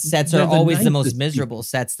sets are always the most miserable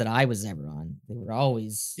sets that I was ever on. They were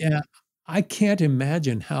always. Yeah, I can't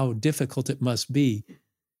imagine how difficult it must be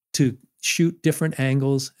to shoot different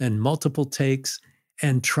angles and multiple takes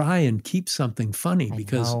and try and keep something funny,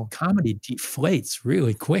 because comedy deflates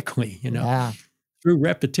really quickly, Yeah. Through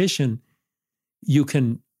repetition, you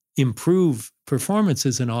can improve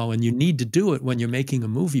performances and all, and you need to do it when you're making a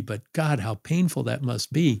movie. But God, how painful that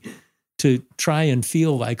must be to try and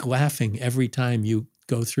feel like laughing every time you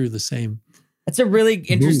go through the same. That's a really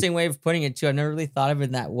interesting way of putting it too. I've never really thought of it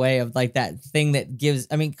in that way, of like that thing that gives,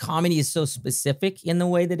 comedy is so specific in the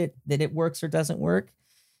way that it works or doesn't work.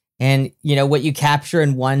 And what you capture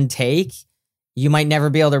in one take, you might never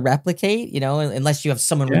be able to replicate, unless you have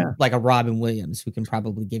someone like a Robin Williams who can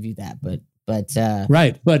probably give you that. But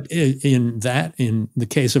right. But in the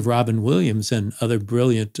case of Robin Williams and other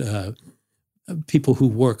brilliant people who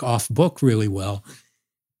work off book really well,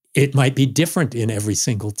 it might be different in every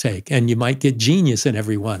single take, and you might get genius in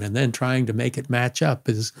every one, and then trying to make it match up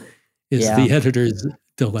is the editor's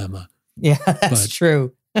dilemma. Yeah, that's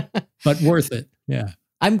true. But worth it. Yeah.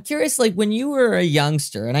 I'm curious, like when you were a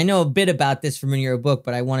youngster, and I know a bit about this from your book,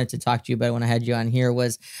 but I wanted to talk to you about it when I had you on here,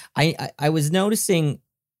 was I was noticing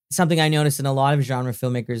something I noticed in a lot of genre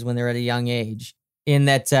filmmakers when they're at a young age, in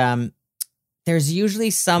that there's usually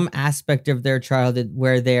some aspect of their childhood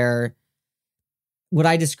where they're what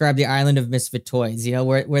I describe the island of misfit toys,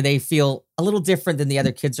 where they feel a little different than the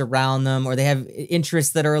other kids around them, or they have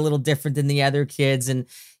interests that are a little different than the other kids. And,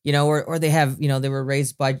 or they have, they were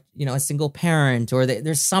raised by, a single parent, or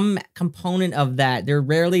there's some component of that. They're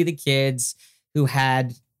rarely the kids who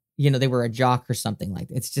had, they were a jock or something like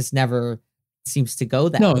that. It's just never seems to go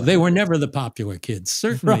that way. No, they were never the popular kids.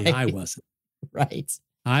 Certainly I wasn't. Right.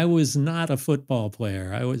 I was not a football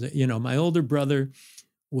player. I was, my older brother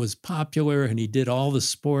was popular and he did all the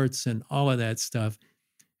sports and all of that stuff.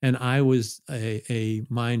 And I was a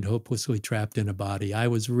mind hopelessly trapped in a body. I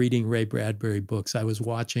was reading Ray Bradbury books. I was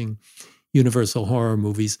watching Universal horror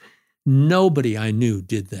movies. Nobody I knew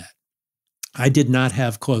did that. I did not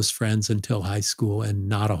have close friends until high school, and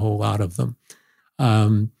not a whole lot of them.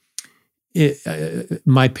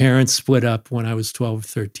 My parents split up when I was 12,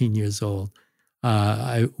 13 years old.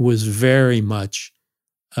 I was very much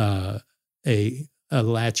a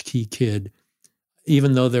latchkey kid,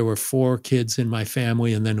 even though there were 4 kids in my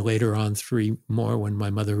family, and then later on 3 more when my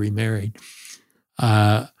mother remarried.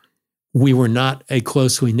 We were not a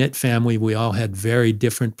closely knit family. We all had very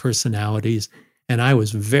different personalities, and I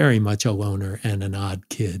was very much a loner and an odd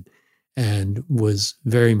kid, and was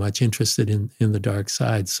very much interested in the dark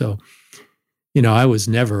side. So, I was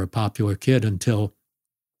never a popular kid until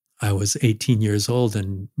I was 18 years old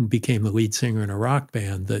and became the lead singer in a rock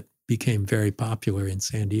band that became very popular in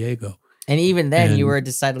San Diego. And even then, you were a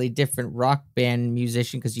decidedly different rock band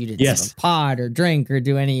musician because you didn't smoke pot or drink or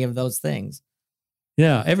do any of those things.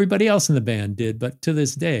 Yeah, everybody else in the band did, but to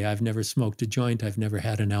this day, I've never smoked a joint. I've never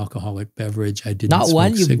had an alcoholic beverage. I didn't. Not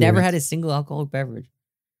one. You've cigarettes. Never had a single alcoholic beverage.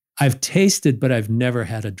 I've tasted, but I've never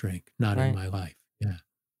had a drink. Not in my life. Yeah.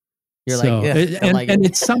 You're and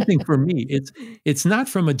it's something for me. It's not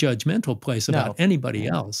from a judgmental place about anybody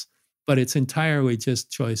else, but it's entirely just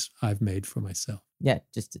choice I've made for myself. Yeah,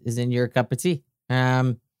 just is in your cup of tea.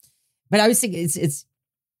 But I was thinking, it's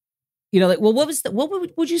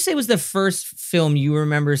what would you say was the first film you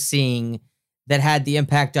remember seeing that had the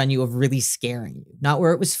impact on you of really scaring you? Not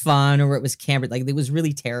where it was fun or where it was cambered, like it was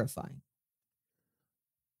really terrifying.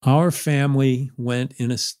 Our family went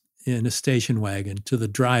in a station wagon to the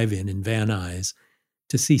drive-in in Van Nuys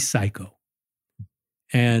to see Psycho.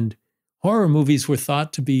 And horror movies were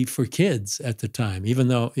thought to be for kids at the time, even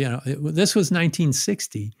though, this was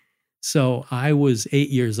 1960. So I was 8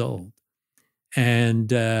 years old. And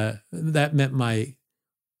that meant I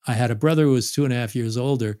had a brother who was 2.5 years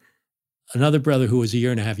older, another brother who was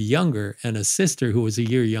 1.5 years younger, and a sister who was a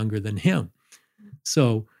year younger than him.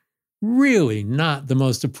 So really not the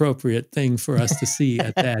most appropriate thing for us to see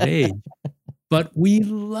at that age. But we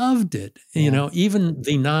loved it. Even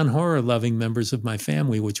the non-horror loving members of my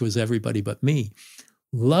family, which was everybody but me,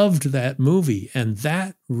 loved that movie. And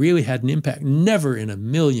that really had an impact. Never in a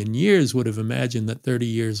million years would have imagined that 30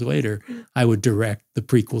 years later, I would direct the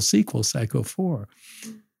prequel sequel, Psycho 4.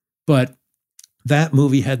 But that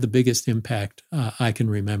movie had the biggest impact I can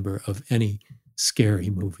remember of any scary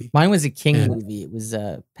movie. Mine was a King movie. It was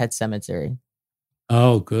Pet Sematary.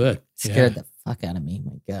 Oh, good. Scared the fuck out of me.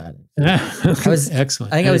 My God. I was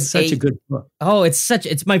excellent. I think I was such a good book. Oh, it's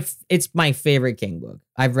my favorite King book.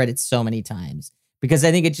 I've read it so many times because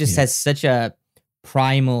I think it just has such a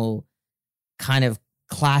primal kind of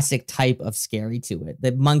classic type of scary to it.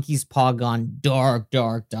 The monkey's paw gone dark.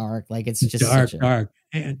 Like it's just dark.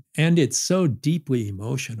 And it's so deeply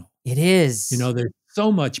emotional. It is. There's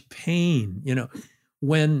so much pain.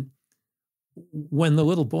 When the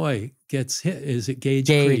little boy gets hit, is it Gage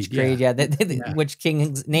Creed? Yeah. Which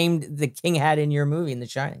King named the King had in your movie in The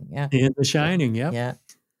Shining. Yeah. In The Shining, yeah.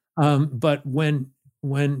 But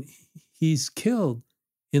when he's killed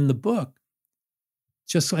in the book,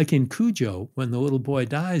 just like in Cujo, when the little boy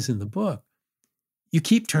dies in the book, you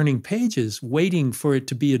keep turning pages waiting for it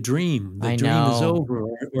to be a dream. The dream is over,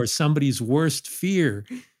 or somebody's worst fear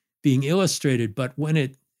being illustrated. But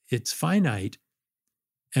when it's finite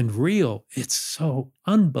and real, it's so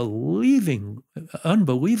unbelievably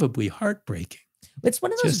heartbreaking. It's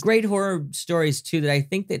one of those great horror stories too that I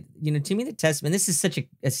think that, to me, the testament, this is such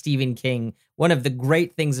a Stephen King, one of the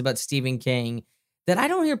great things about Stephen King that I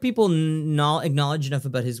don't hear people acknowledge enough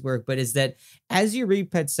about his work, but is that as you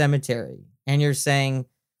read Pet Sematary and you're saying,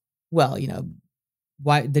 well,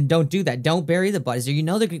 why then don't do that. Don't bury the bodies. Or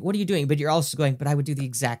what are you doing? But you're also going, but I would do the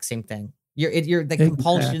exact same thing. You're the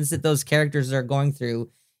compulsions that those characters are going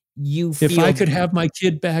through. If I could have my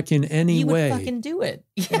kid back in any way, you would fucking do it.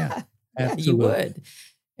 Yeah, absolutely. You would.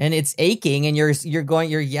 And it's aching, and you're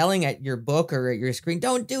yelling at your book or at your screen,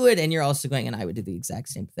 don't do it. And you're also going, and I would do the exact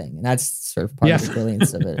same thing. And that's sort of part of the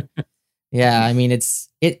brilliance of it. Yeah, I mean,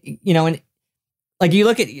 and like you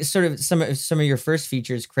look at sort of some of your first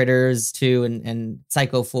features, Critters 2 and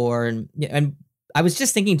Psycho 4, and I was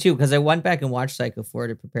just thinking too, because I went back and watched Psycho 4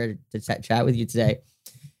 to prepare to chat with you today.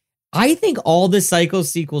 I think all the Psycho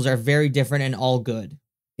sequels are very different and all good.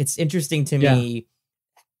 It's interesting to me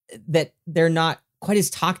that they're not quite as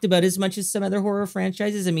talked about as much as some other horror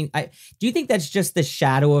franchises. I mean, do you think that's just the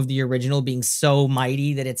shadow of the original being so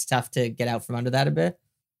mighty that it's tough to get out from under that a bit?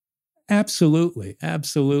 Absolutely.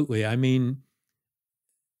 I mean,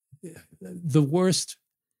 the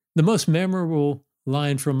most memorable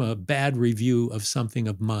line from a bad review of something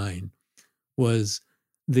of mine was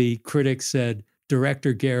the critic said,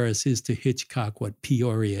 Director Garris is to Hitchcock what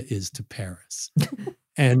Peoria is to Paris.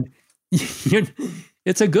 And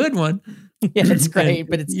it's a good one. Yeah, it's great,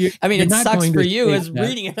 but it sucks for you as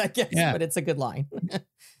reading it, I guess, but it's a good line.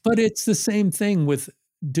 But it's the same thing with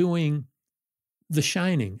doing The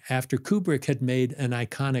Shining after Kubrick had made an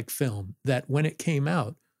iconic film that when it came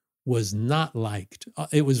out was not liked.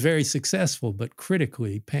 It was very successful, but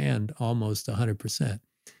critically panned almost 100%.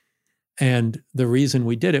 And the reason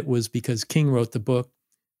we did it was because King wrote the book,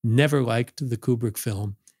 never liked the Kubrick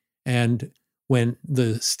film. And when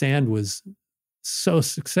The Stand was so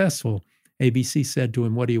successful, ABC said to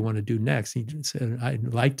him, what do you want to do next? He said,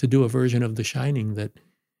 I'd like to do a version of The Shining that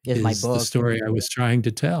is my book. The story I was trying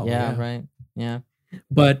to tell. Yeah, right. Yeah.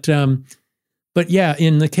 But yeah,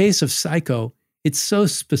 in the case of Psycho, it's so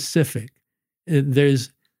specific. There's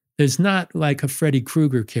not like a Freddy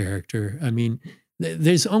Krueger character. I mean,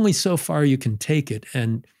 there's only so far you can take it.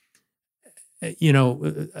 And,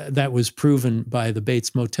 that was proven by the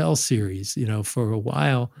Bates Motel series, for a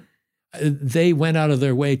while. They went out of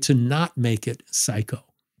their way to not make it Psycho.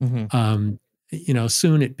 Mm-hmm.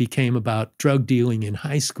 Soon it became about drug dealing in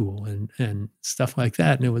high school and stuff like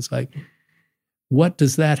that. And it was like, what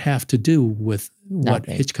does that have to do with what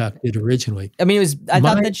Hitchcock did originally? I mean, I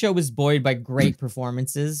thought that show was buoyed by great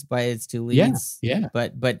performances by its two leads. Yeah.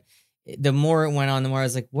 But the more it went on, the more I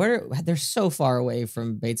was like, they're so far away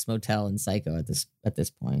from Bates Motel and Psycho at this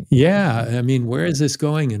point. Yeah. I mean, where is this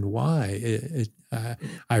going and why?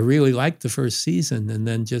 I really liked the first season and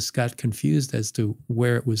then just got confused as to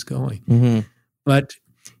where it was going. Mm-hmm. But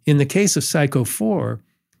in the case of Psycho 4,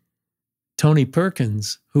 Tony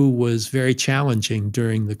Perkins, who was very challenging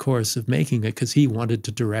during the course of making it because he wanted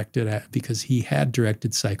to direct it because he had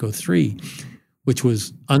directed Psycho 3, which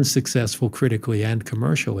was unsuccessful critically and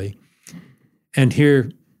commercially. And here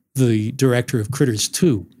the director of Critters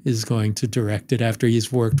 2 is going to direct it after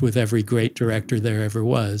he's worked with every great director there ever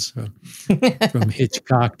was, from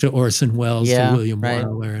Hitchcock to Orson Welles to William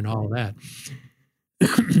Wyler and all that.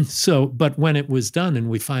 But when it was done and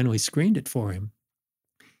we finally screened it for him,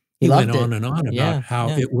 He went loved it. on and on about how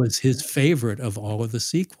it was his favorite of all of the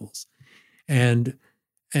sequels. And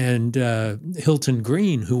Hilton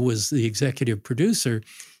Green, who was the executive producer,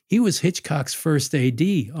 he was Hitchcock's first AD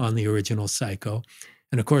on the original Psycho.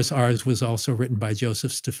 And of course, ours was also written by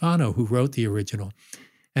Joseph Stefano, who wrote the original.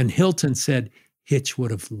 And Hilton said, Hitch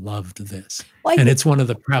would have loved this. Well, and it's one of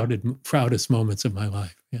the proudest moments of my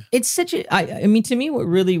life. Yeah. It's such I mean, to me,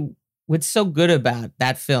 what's so good about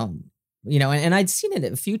that film, you know, and I'd seen it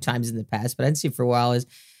a few times in the past, but I didn't see it for a while, is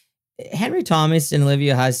Henry Thomas and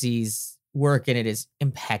Olivia Hussey's work in it is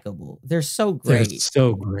impeccable. They're so great. They're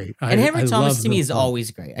so great. And Henry Thomas to me is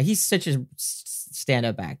always great. He's such a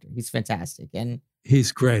stand-up actor. He's fantastic. And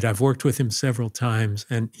he's great. I've worked with him several times,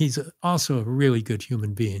 and he's also a really good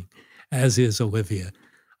human being, as is Olivia.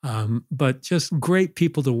 But just great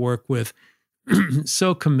people to work with,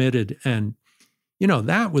 so committed. And, you know,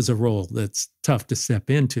 that was a role that's tough to step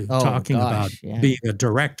into, about being a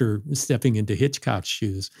director, stepping into Hitchcock's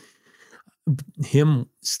shoes. Him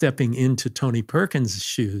stepping into Tony Perkins'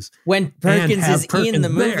 shoes when Perkins is in the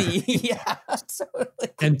movie. Yeah, totally.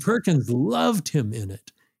 And Perkins loved him in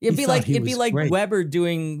it. It'd be like great. Weber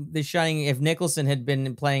doing The Shining if Nicholson had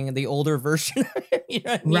been playing the older version of it. You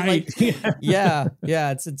know what I mean? Right. Like, yeah,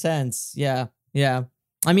 it's intense. Yeah.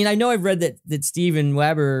 I mean, I know I've read that Steven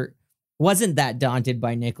Weber wasn't that daunted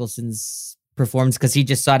by Nicholson's performance because he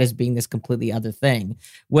just saw it as being this completely other thing.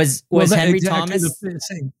 Was Henry Thomas?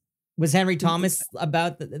 Was Henry Thomas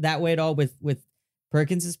about that way at all with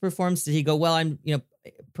Perkins's performance? Did he go, well,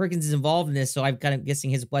 Perkins is involved in this, so I'm kind of guessing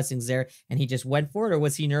his blessings there, and he just went for it, or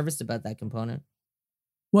was he nervous about that component?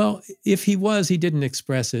 Well, if he was, he didn't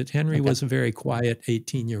express it. Henry was a very quiet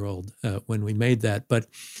 18-year-old when we made that, but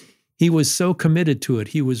he was so committed to it.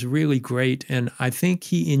 He was really great, and I think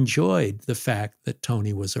he enjoyed the fact that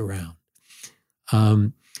Tony was around.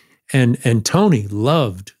 And Tony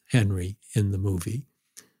loved Henry in the movie.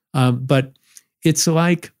 But it's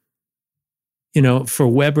like, you know, for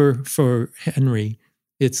Weber, for Henry,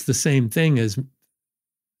 it's the same thing as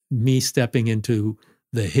me stepping into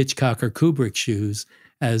the Hitchcock or Kubrick shoes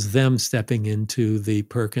as them stepping into the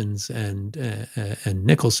Perkins and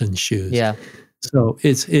Nicholson shoes. Yeah. So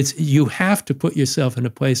it's you have to put yourself in a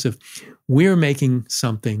place of, we're making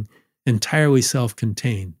something entirely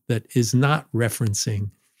self-contained that is not referencing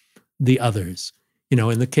the others. You know,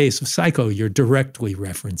 in the case of Psycho, you're directly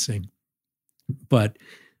referencing, but,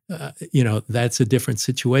 you know, that's a different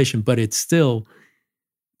situation. But it's still,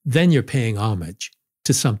 then you're paying homage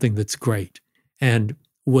to something that's great and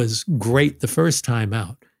was great the first time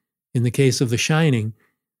out. In the case of The Shining,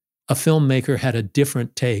 a filmmaker had a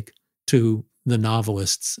different take to the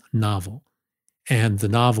novelist's novel. And the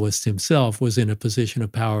novelist himself was in a position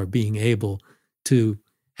of power, being able to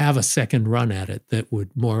have a second run at it that would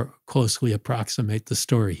more closely approximate the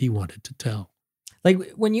story he wanted to tell.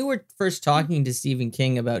 Like when you were first talking to Stephen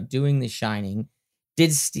King about doing The Shining,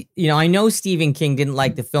 I know Stephen King didn't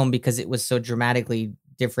like the film because it was so dramatically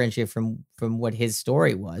differentiated from what his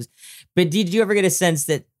story was. But did you ever get a sense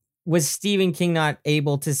that was Stephen King not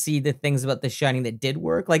able to see the things about The Shining that did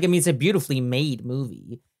work? Like, I mean, it's a beautifully made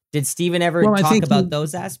movie. Did Stephen ever talk about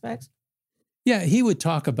those aspects? Yeah, he would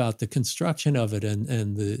talk about the construction of it and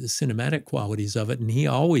the cinematic qualities of it. And he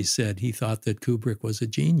always said he thought that Kubrick was a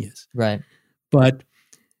genius. Right. But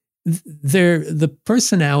the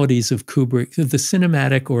personalities of Kubrick, the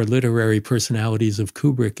cinematic or literary personalities of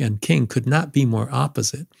Kubrick and King could not be more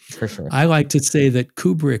opposite. For sure. I like to say that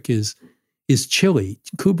Kubrick is chilly.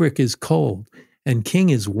 Kubrick is cold. And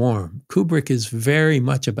King is warm. Kubrick is very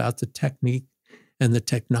much about the technique and the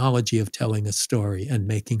technology of telling a story and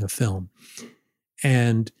making a film.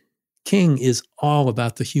 And King is all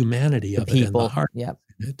about the humanity of it and the heart of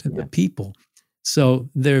it and the people. So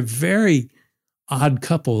they're very odd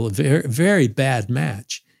couple, a very, very bad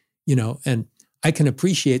match, you know, and I can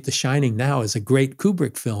appreciate The Shining now as a great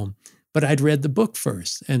Kubrick film, but I'd read the book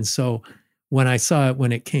first. And so when I saw it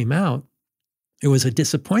when it came out, it was a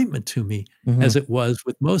disappointment to me, as it was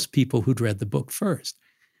with most people who'd read the book first.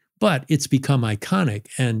 But it's become iconic,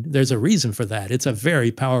 and there's a reason for that. It's a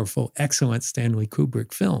very powerful, excellent Stanley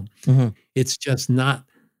Kubrick film. It's just not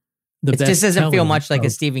the best. It just doesn't feel much like a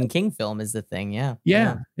Stephen King film is the thing,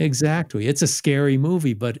 Yeah, exactly. It's a scary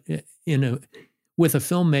movie, but with a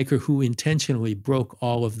filmmaker who intentionally broke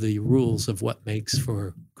all of the rules of what makes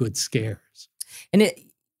for good scares. And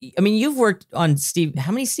you've worked on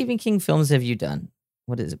how many Stephen King films have you done?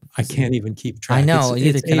 What is it? I can't even keep track. I know,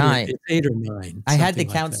 neither can I. It's 8 or 9. I had the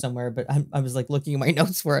count somewhere, but I was like looking at my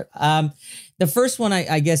notes for it. The first one,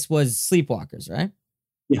 I guess, was Sleepwalkers, right?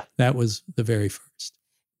 Yeah, that was the very first.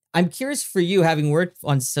 I'm curious for you, having worked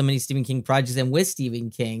on so many Stephen King projects and with Stephen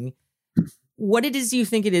King, what it is you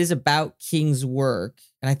think it is about King's work,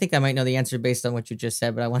 and I think I might know the answer based on what you just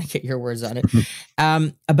said, but I want to get your words on it,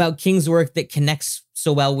 about King's work that connects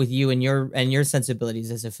so well with you and your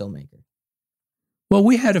sensibilities as a filmmaker. Well,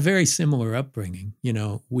 we had a very similar upbringing. You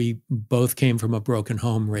know, we both came from a broken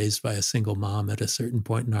home, raised by a single mom at a certain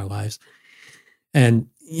point in our lives. And,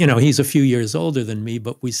 you know, he's a few years older than me,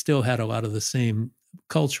 but we still had a lot of the same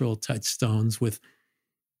cultural touchstones. With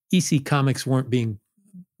EC comics weren't being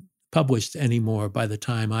published anymore by the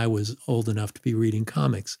time I was old enough to be reading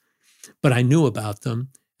comics. But I knew about them,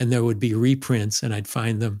 and there would be reprints, and I'd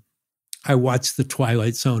find them. I watched The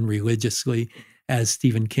Twilight Zone religiously, as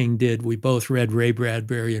Stephen King did. We both read Ray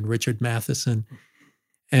Bradbury and Richard Matheson,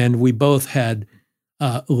 and we both had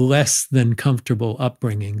less than comfortable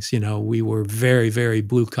upbringings. You know, we were very, very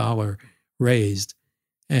blue-collar raised.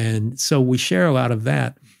 And so we share a lot of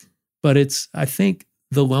that. But it's, I think,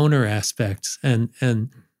 the loner aspects and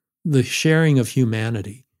the sharing of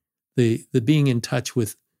humanity, the being in touch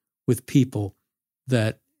with people,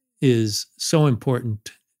 that is so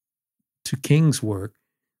important to King's work,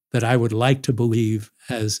 that I would like to believe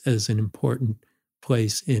as an important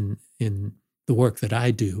place in the work that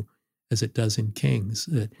I do, as it does in King's.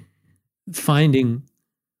 That finding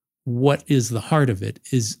what is the heart of it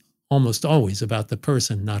is almost always about the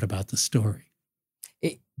person, not about the story.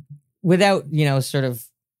 Without, sort of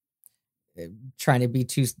trying to be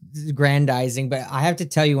too grandizing, but I have to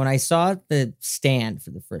tell you, when I saw The Stand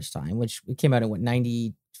for the first time, which came out in what,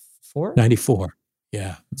 94? 94,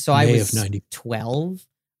 yeah. So May I was 12.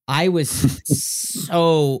 I was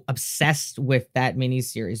so obsessed with that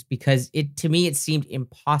miniseries because to me, it seemed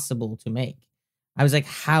impossible to make. I was like,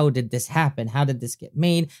 how did this happen? How did this get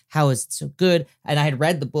made? How is it so good? And I had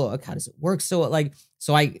read the book. How does it work?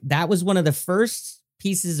 That was one of the first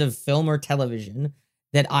pieces of film or television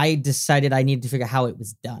that I decided I needed to figure out how it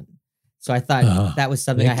was done. So I thought that was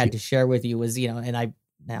something I had to share with you, was, and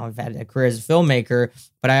now I've had a career as a filmmaker,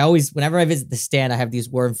 but I always, whenever I visit The Stand, I have these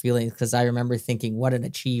warm feelings because I remember thinking, what an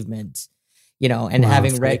achievement, and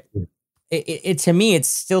having read it, to me, it's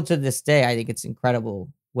still to this day, I think it's incredible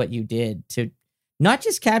what you did to not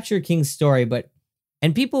just capture King's story,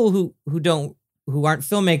 and people who aren't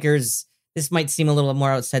filmmakers, this might seem a little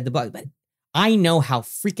more outside the box, but I know how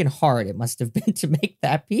freaking hard it must have been to make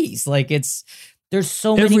that piece. Like there's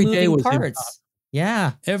so many moving parts.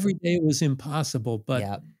 Yeah. Every day was impossible,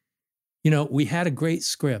 but we had a great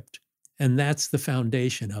script, and that's the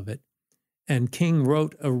foundation of it. And King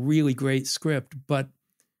wrote a really great script, but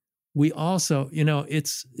we also,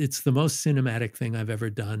 it's the most cinematic thing I've ever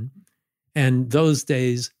done. And those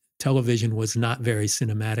days, television was not very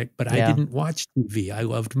cinematic, but I didn't watch TV. I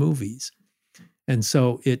loved movies. And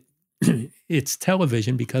so it's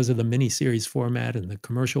television because of the miniseries format and the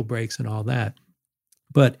commercial breaks and all that.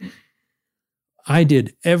 But I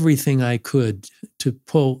did everything I could to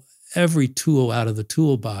pull every tool out of the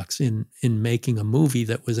toolbox in making a movie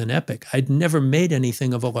that was an epic. I'd never made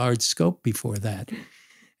anything of a large scope before that.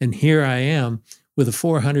 And here I am with a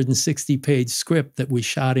 460-page script that we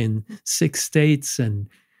shot in 6 states and,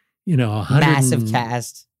 massive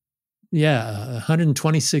cast. Yeah,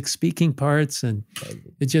 126 speaking parts. And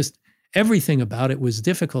it just, everything about it was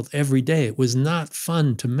difficult every day. It was not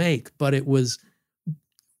fun to make, but it was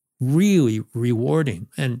really rewarding.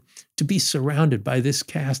 And to be surrounded by this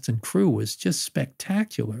cast and crew was just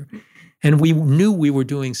spectacular. And we knew we were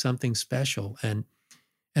doing something special. And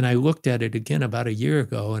I looked at it again about a year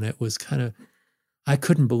ago, and it was kind of, I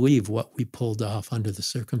couldn't believe what we pulled off under the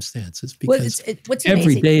circumstances, because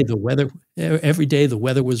every day the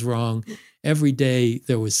weather was wrong. Every day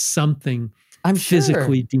there was something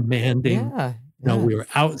physically demanding. Yeah. We were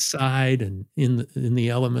outside and in the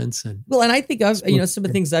elements, and I think of some of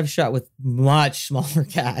the things I've shot with much smaller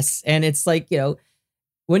casts, and it's like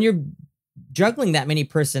when you're juggling that many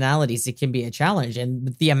personalities, it can be a challenge.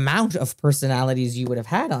 And the amount of personalities you would have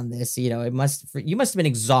had on this, you must have been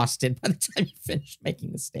exhausted by the time you finished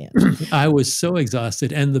making The Stand. I was so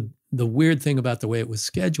exhausted, and the weird thing about the way it was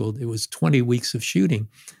scheduled, it was 20 weeks of shooting.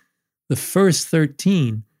 The first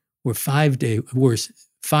 13 were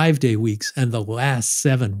 5-day weeks, and the last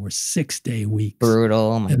 7 were 6-day weeks. Brutal.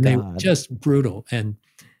 Oh my God. They were just brutal. And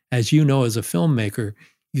as you know, as a filmmaker,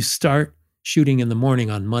 you start shooting in the morning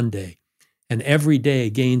on Monday, and every day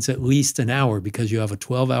gains at least an hour because you have a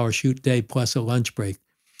 12-hour shoot day plus a lunch break.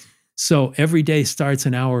 So every day starts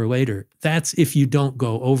an hour later. That's if you don't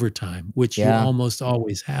go overtime, which you almost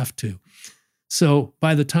always have to. So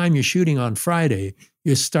by the time you're shooting on Friday,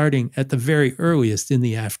 you're starting at the very earliest in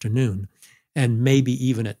the afternoon. and maybe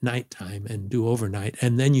even at nighttime and do overnight.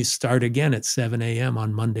 And then you start again at 7 a.m.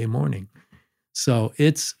 on Monday morning. So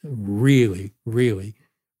it's really, really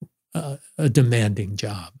a demanding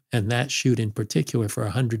job. And that shoot in particular for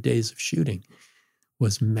 100 days of shooting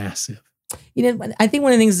was massive. You know, I think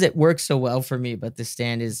one of the things that works so well for me about The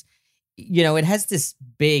Stand is, you know, it has this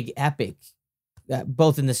big epic,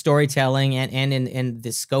 both in the storytelling and in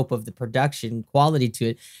the scope of the production quality to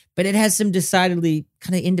it, but it has some decidedly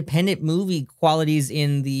kind of independent movie qualities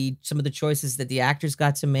in some of the choices that the actors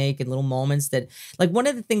got to make and little moments that, like, one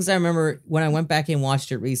of the things I remember when I went back and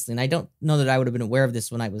watched it recently, and I don't know that I would have been aware of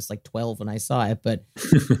this when I was like 12 when I saw it, but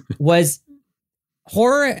was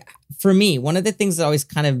horror for me. One of the things that always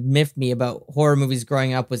kind of miffed me about horror movies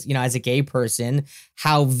growing up was, you know, as a gay person,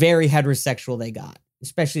 how very heterosexual they got,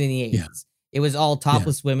 especially in the 80s. Yeah. It was all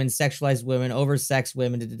topless women, sexualized women, oversexed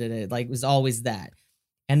women. Like, it was always that.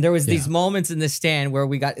 And there was these moments in The Stand where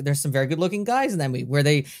there's some very good looking guys in that movie where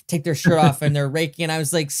they take their shirt off and they're raking. And I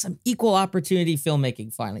was like, some equal opportunity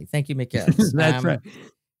filmmaking finally. Thank you, Mick Garris. That's right.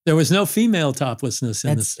 There was no female toplessness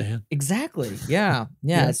in The Stand. Exactly. Yeah.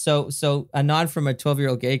 So a nod from a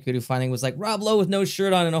 12-year-old gay kid who finally was like, Rob Lowe with no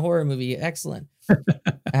shirt on in a horror movie. Excellent. But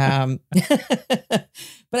I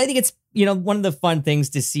think it's, you know, one of the fun things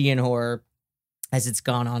to see in horror as it's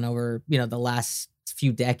gone on over, you know, the last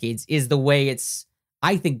few decades is the way it's,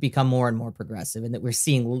 I think, become more and more progressive, and that we're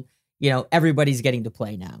seeing, you know, everybody's getting to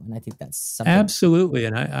play now. And I think that's something. Absolutely.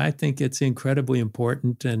 And I think it's incredibly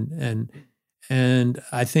important. And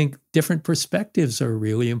I think different perspectives are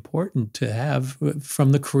really important to have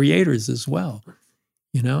from the creators as well,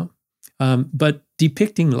 you know, but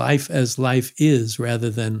depicting life as life is rather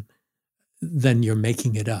than you're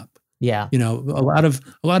making it up. Yeah. You know, a lot of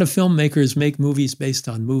filmmakers make movies based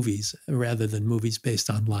on movies rather than movies based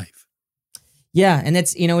on life. Yeah. And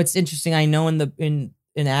that's, you know, it's interesting. I know in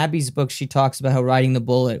Abby's book, she talks about how Riding the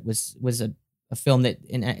Bullet was a film that,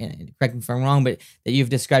 and correct me if I'm wrong, but that you've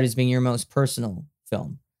described as being your most personal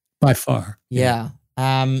film. By far. Yeah.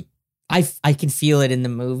 I can feel it in the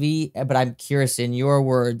movie, but I'm curious, in your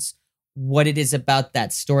words, what it is about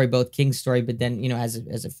that story, both King's story, but then, you know, as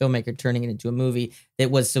a filmmaker turning it into a movie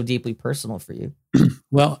that was so deeply personal for you.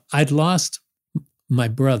 Well, I'd lost my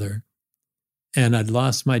brother and I'd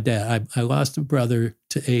lost my dad. I lost a brother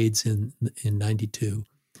to AIDS in 92.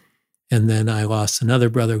 And then I lost another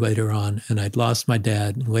brother later on, and I'd lost my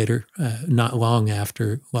dad later, not long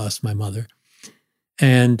after, lost my mother.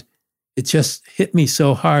 And it just hit me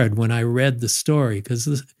so hard when I read the story, because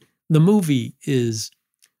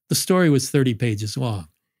the story was 30 pages long,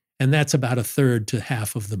 and that's about a third to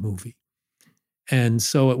half of the movie. And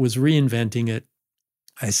so it was reinventing it.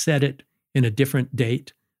 I set it in a different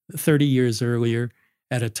date, 30 years earlier,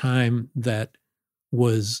 at a time that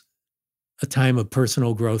was a time of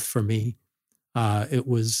personal growth for me. It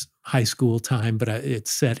was high school time, but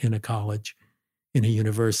it's set in a college, in a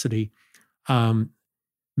university.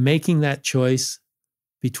 Making that choice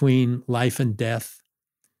between life and death,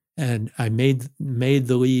 and I made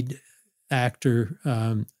the lead actor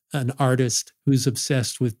an artist who's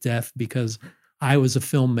obsessed with death, because I was a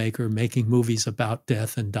filmmaker making movies about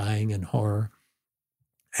death and dying and horror.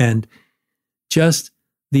 And just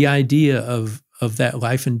the idea of that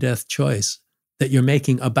life and death choice that you're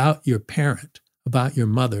making about your parent, about your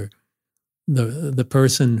mother, the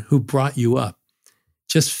person who brought you up,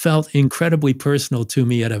 just felt incredibly personal to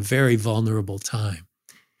me at a very vulnerable time.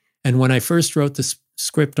 And when I first wrote the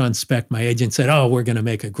script on spec, my agent said, "Oh, we're going to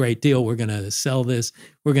make a great deal. We're going to sell this.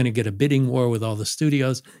 We're going to get a bidding war with all the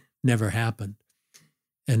studios." Never happened.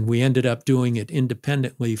 And we ended up doing it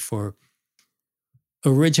independently for,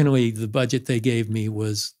 originally the budget they gave me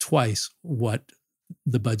was twice what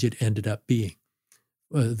the budget ended up being.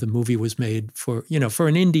 The movie was made for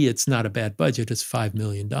an indie, it's not a bad budget. It's $5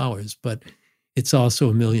 million, but it's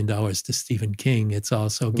also $1 million to Stephen King. It's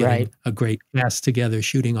also getting a great cast together,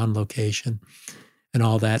 shooting on location and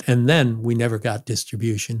all that. And then we never got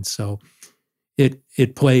distribution. So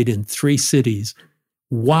it played in 3 cities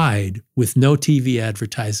wide with no TV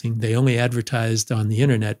advertising. They only advertised on the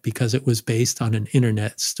internet because it was based on an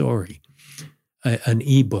internet story, an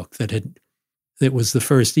ebook that was the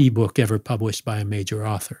first ebook ever published by a major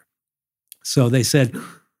author. So they said,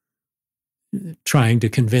 trying to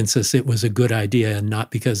convince us it was a good idea, and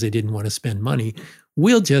not because they didn't want to spend money,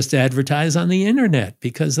 we'll just advertise on the internet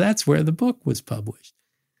because that's where the book was published.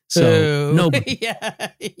 So nobody,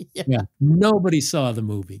 nobody saw the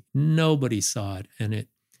movie. Nobody saw it. And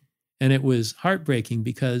it was heartbreaking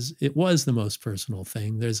because it was the most personal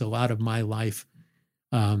thing. There's a lot of my life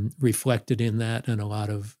reflected in that, and a lot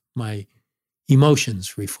of my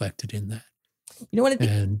emotions reflected in that. You know what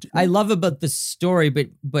I love about the story,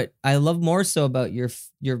 but I love more so about your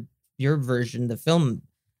version, the film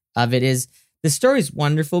of it, is the story is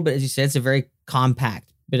wonderful, but as you said, it's a very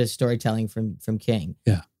compact bit of storytelling from King.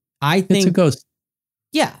 Yeah. I think it's a ghost.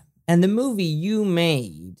 Yeah. And the movie you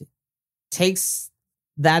made takes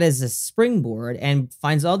that as a springboard and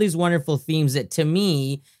finds all these wonderful themes that, to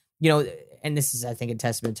me, and this is, I think, a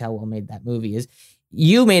testament to how well made that movie is.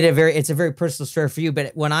 You made it's a very personal story for you,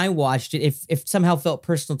 but when I watched it, it somehow felt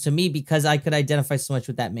personal to me because I could identify so much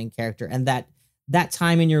with that main character and that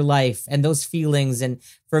time in your life and those feelings. And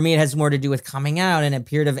for me, it has more to do with coming out and a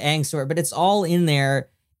period of angst, but it's all in there.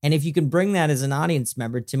 And if you can bring that as an audience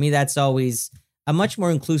member, to me, that's always a much more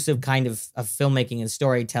inclusive kind of filmmaking and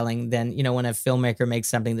storytelling than, when a filmmaker makes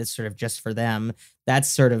something that's sort of just for them. That's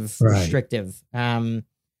sort of restrictive.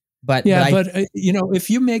 But if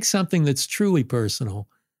you make something that's truly personal,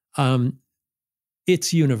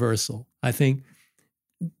 it's universal. I think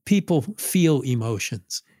people feel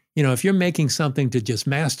emotions. If you're making something to just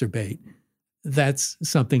masturbate, that's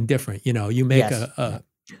something different. You make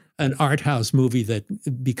an art house movie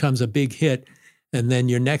that becomes a big hit, and then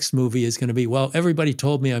your next movie is going to be, well, everybody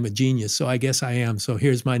told me I'm a genius, so I guess I am. So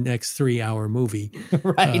here's my next 3-hour movie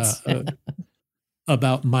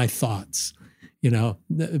about my thoughts.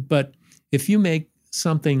 But if you make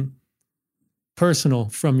something personal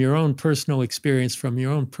from your own personal experience, from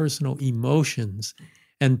your own personal emotions,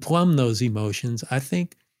 and plumb those emotions, I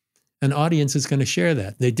think an audience is going to share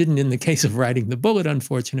that. They didn't in the case of Riding the Bullet,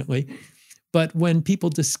 unfortunately, but when people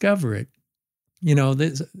discover it,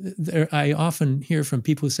 I often hear from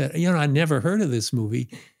people who said, I never heard of this movie,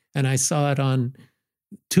 and I saw it on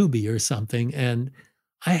Tubi or something, and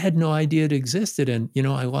I had no idea it existed. And,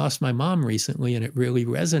 I lost my mom recently and it really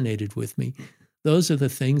resonated with me. Those are the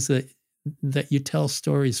things that you tell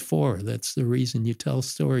stories for. That's the reason you tell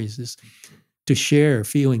stories, is to share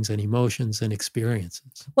feelings and emotions and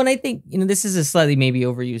experiences. Well, I think, this is a slightly maybe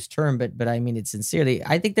overused term, but I mean it sincerely.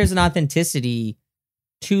 I think there's an authenticity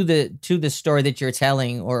to the story that you're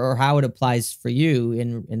telling or how it applies for you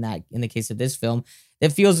in the case of this film.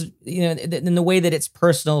 It feels, in the way that it's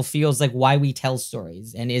personal, feels like why we tell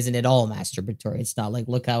stories, and isn't it all masturbatory? It's not like,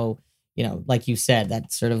 look how, like you said,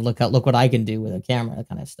 that sort of look what I can do with a camera, that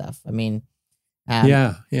kind of stuff. I mean,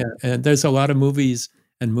 yeah. And there's a lot of movies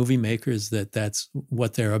and movie makers that's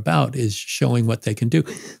what they're about, is showing what they can do.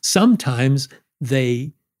 Sometimes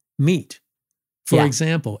they meet. For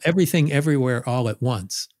example, Everything Everywhere All at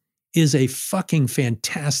Once is a fucking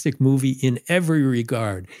fantastic movie in every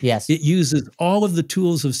regard. Yes. It uses all of the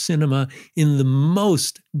tools of cinema in the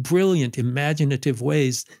most brilliant, imaginative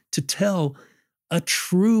ways to tell a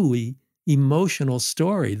truly emotional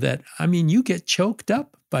story that, you get choked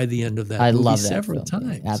up by the end of that movie love that several film.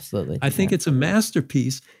 times. Yeah, absolutely. I think it's a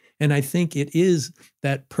masterpiece, and I think it is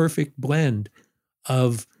that perfect blend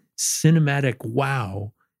of cinematic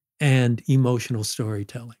wow and emotional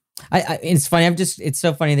storytelling. It's funny. It's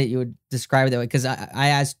so funny that you would describe it that way, because I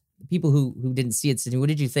asked people who didn't see it, said, what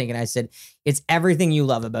did you think? And I said, it's everything you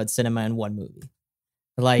love about cinema in one movie.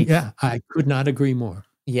 I could not agree more.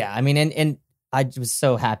 Yeah. And I was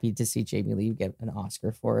so happy to see Jamie Lee get an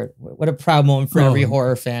Oscar for it. What a proud moment for every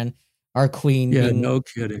horror fan. Our queen. Yeah, no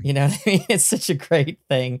kidding. You know what I mean? It's such a great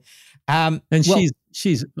thing. And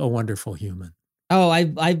she's a wonderful human. Oh, I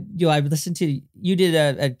listened to, you did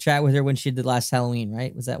a chat with her when she did last Halloween,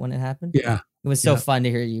 right? Was that when it happened? Yeah. It was so fun to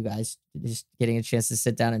hear you guys just getting a chance to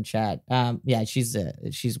sit down and chat.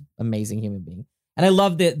 She's amazing human being. And I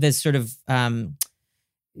love this sort of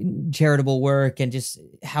charitable work and just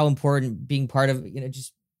how important being part of,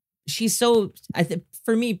 she's so, I think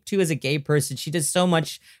for me too, as a gay person, she does so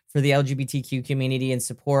much for the LGBTQ community and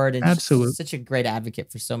support, and absolutely such a great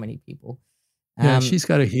advocate for so many people. Yeah, she's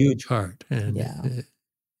got a huge heart, and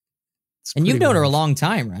you've known her a long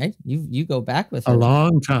time, right? You go back with her a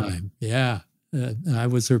long time. Yeah, I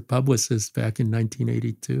was her publicist back in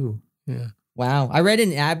 1982. Yeah. Wow, I read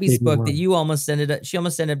in Abby's book that she almost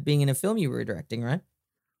ended up being in a film you were directing, right?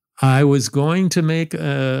 I was going to make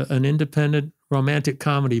an independent romantic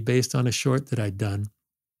comedy based on a short that I'd done,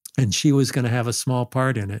 and she was going to have a small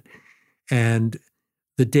part in it, and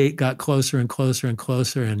the date got closer and closer and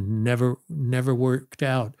closer and never worked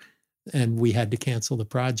out. And we had to cancel the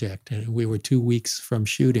project. And we were 2 weeks from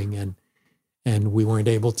shooting, and we weren't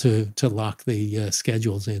able to lock the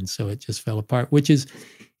schedules in. So it just fell apart, which is,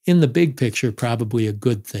 in the big picture, probably a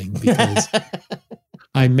good thing, because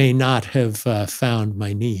I may not have found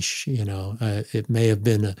my niche. It may have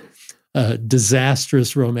been a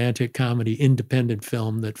disastrous romantic comedy independent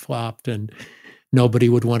film that flopped, and nobody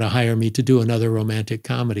would want to hire me to do another romantic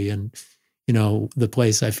comedy. And, the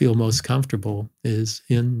place I feel most comfortable is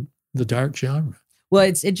in the dark genre. Well,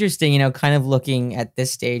 it's interesting, kind of looking at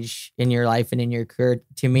this stage in your life and in your career.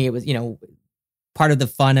 To me, it was, part of the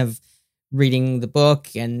fun of reading the book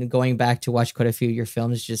and going back to watch quite a few of your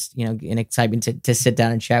films, just, an excitement to sit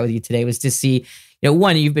down and chat with you today was to see,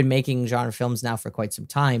 one, you've been making genre films now for quite some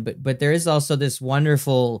time, but there is also this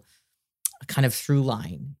wonderful kind of through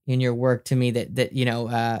line in your work to me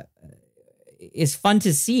that is fun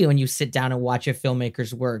to see when you sit down and watch a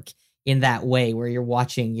filmmaker's work in that way, where you're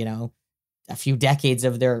watching, a few decades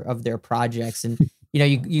of their projects. And,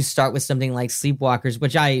 you start with something like Sleepwalkers,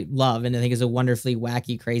 which I love and I think is a wonderfully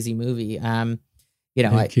wacky, crazy movie. At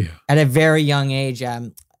a very young age,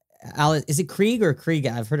 is it Krieg or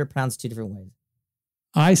Kriega? I've heard it pronounced two different ways.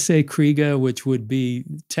 I say Kriega, which would be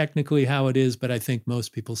technically how it is, but I think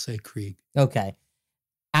most people say Krieg. Okay.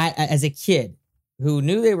 As a kid who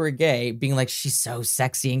knew they were gay, being like, she's so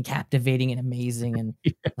sexy and captivating and amazing. And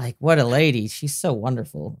like, what a lady. She's so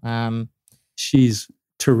wonderful. She's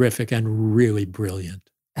terrific and really brilliant.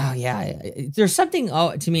 Oh yeah. There's something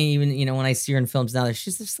to me, even, when I see her in films now,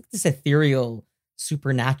 she's just like this ethereal,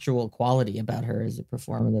 supernatural quality about her as a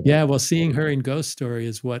performer. Yeah. Well, seeing her in Ghost Story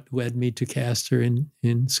is what led me to cast her in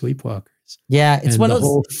Sleepwalkers. Yeah. It's one of those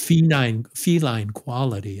whole feline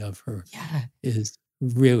quality of her is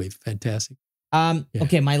really fantastic.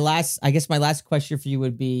 Okay. My last question for you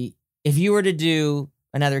would be, if you were to do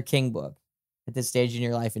another King book at this stage in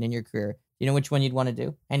your life and in your career, you know which one you'd want to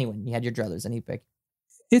do? Anyone. You had your druthers. Any pick?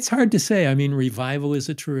 It's hard to say. I mean, Revival is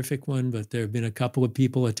a terrific one, but there have been a couple of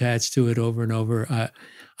people attached to it over and over.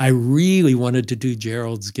 I really wanted to do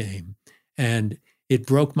Gerald's Game, and it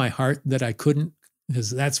broke my heart that I couldn't, because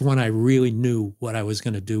that's one I really knew what I was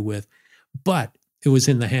going to do with. But it was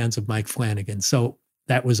in the hands of Mike Flanagan, so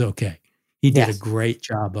that was okay. He did a great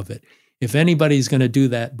job of it. If anybody's going to do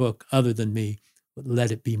that book other than me, let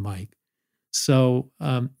it be Mike. So,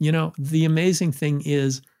 the amazing thing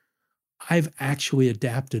is I've actually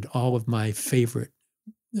adapted all of my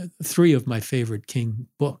three of my favorite King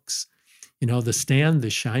books. The Stand, The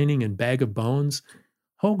Shining, and Bag of Bones.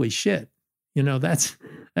 Holy shit.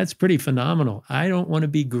 That's pretty phenomenal. I don't want to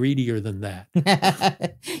be greedier than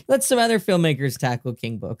that. Let some other filmmakers tackle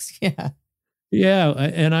King books. Yeah. Yeah,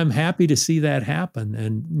 and I'm happy to see that happen,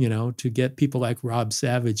 and, to get people like Rob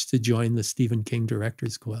Savage to join the Stephen King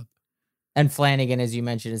Directors Club. And Flanagan, as you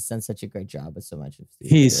mentioned, has done such a great job with so much of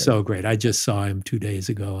Stephen. He's so great. I just saw him 2 days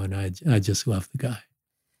ago, and I just love the guy.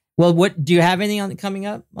 Well, what do you have anything coming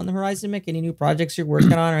up on the horizon, Mick? Any new projects you're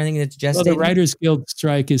working on, or anything that's gestating? Well, the Writers Guild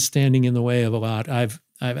strike is standing in the way of a lot. I've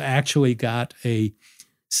actually got a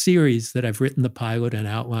series that I've written the pilot and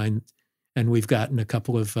outlined, and we've gotten a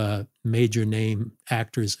couple of major name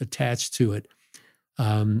actors attached to it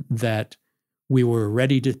that we were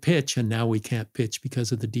ready to pitch, and now we can't pitch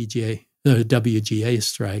because of the WGA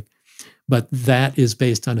strike. But that is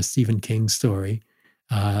based on a Stephen King story.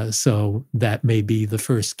 So that may be the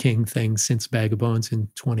first King thing since Bag of Bones in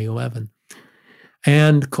 2011.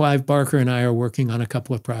 And Clive Barker and I are working on a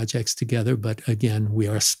couple of projects together, but again, we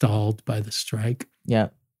are stalled by the strike. Yeah.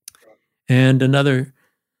 And another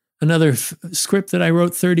script that I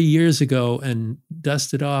wrote 30 years ago and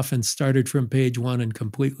dusted off and started from page one and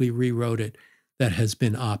completely rewrote it, that has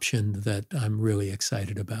been optioned, that I'm really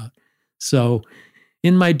excited about. So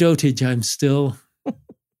in my dotage, I'm still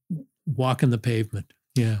walking the pavement.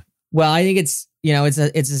 Yeah. Well, I think it's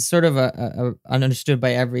a sort of a understood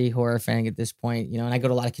by every horror fan at this point, and I go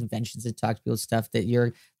to a lot of conventions and talk to people stuff, that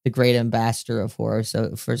you're the great ambassador of horror.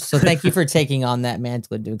 So thank you for taking on that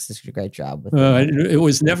mantle and doing such a great job with it. It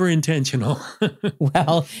was never intentional.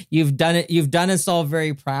 Well, you've done it. You've done us all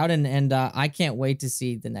very proud. And I can't wait to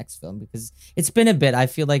see the next film, because it's been a bit. I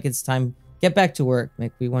feel like it's time. Get back to work,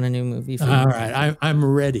 Mick. We want a new movie for you. All right. I'm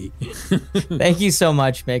ready. Thank you so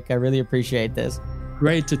much, Mick. I really appreciate this.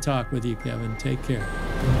 Great to talk with you, Kevin. Take care.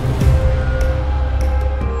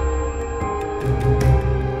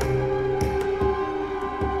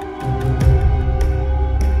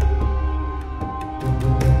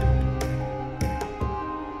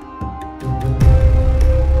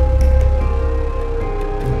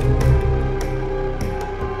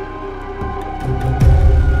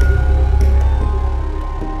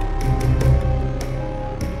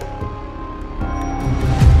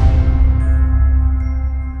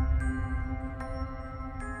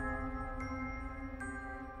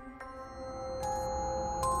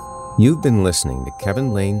 You've been listening to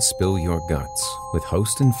Kevin Lane's Spill Your Guts with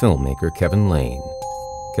host and filmmaker Kevin Lane.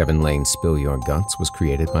 Kevin Lane's Spill Your Guts was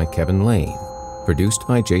created by Kevin Lane, produced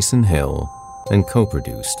by Jason Hill, and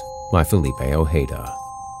co-produced by Felipe Ojeda.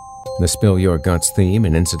 The Spill Your Guts theme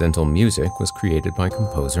and incidental music was created by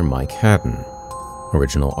composer Mike Haddon.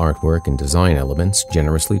 Original artwork and design elements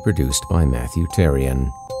generously produced by Matthew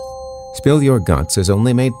Terrian. Spill Your Guts is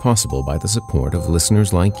only made possible by the support of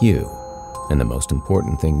listeners like you, and the most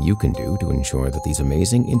important thing you can do to ensure that these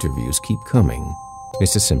amazing interviews keep coming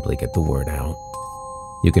is to simply get the word out.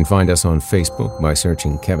 You can find us on Facebook by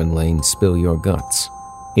searching Kevin Lane Spill Your Guts,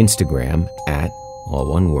 Instagram at, all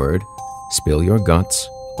one word,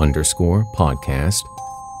 SpillYourGuts_podcast,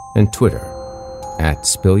 and Twitter at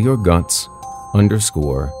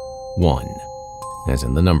SpillYourGuts_1, as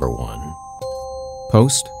in the number 1.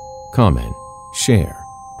 Post, comment, share,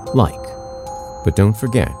 like, but don't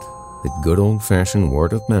forget that good old-fashioned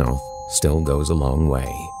word of mouth still goes a long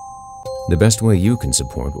way. The best way you can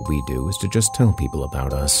support what we do is to just tell people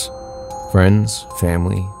about us. Friends,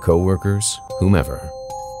 family, co-workers, whomever.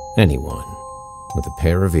 Anyone with a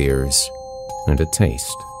pair of ears and a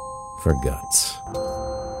taste for guts.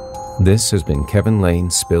 This has been Kevin Lane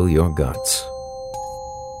Spill Your Guts.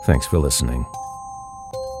 Thanks for listening.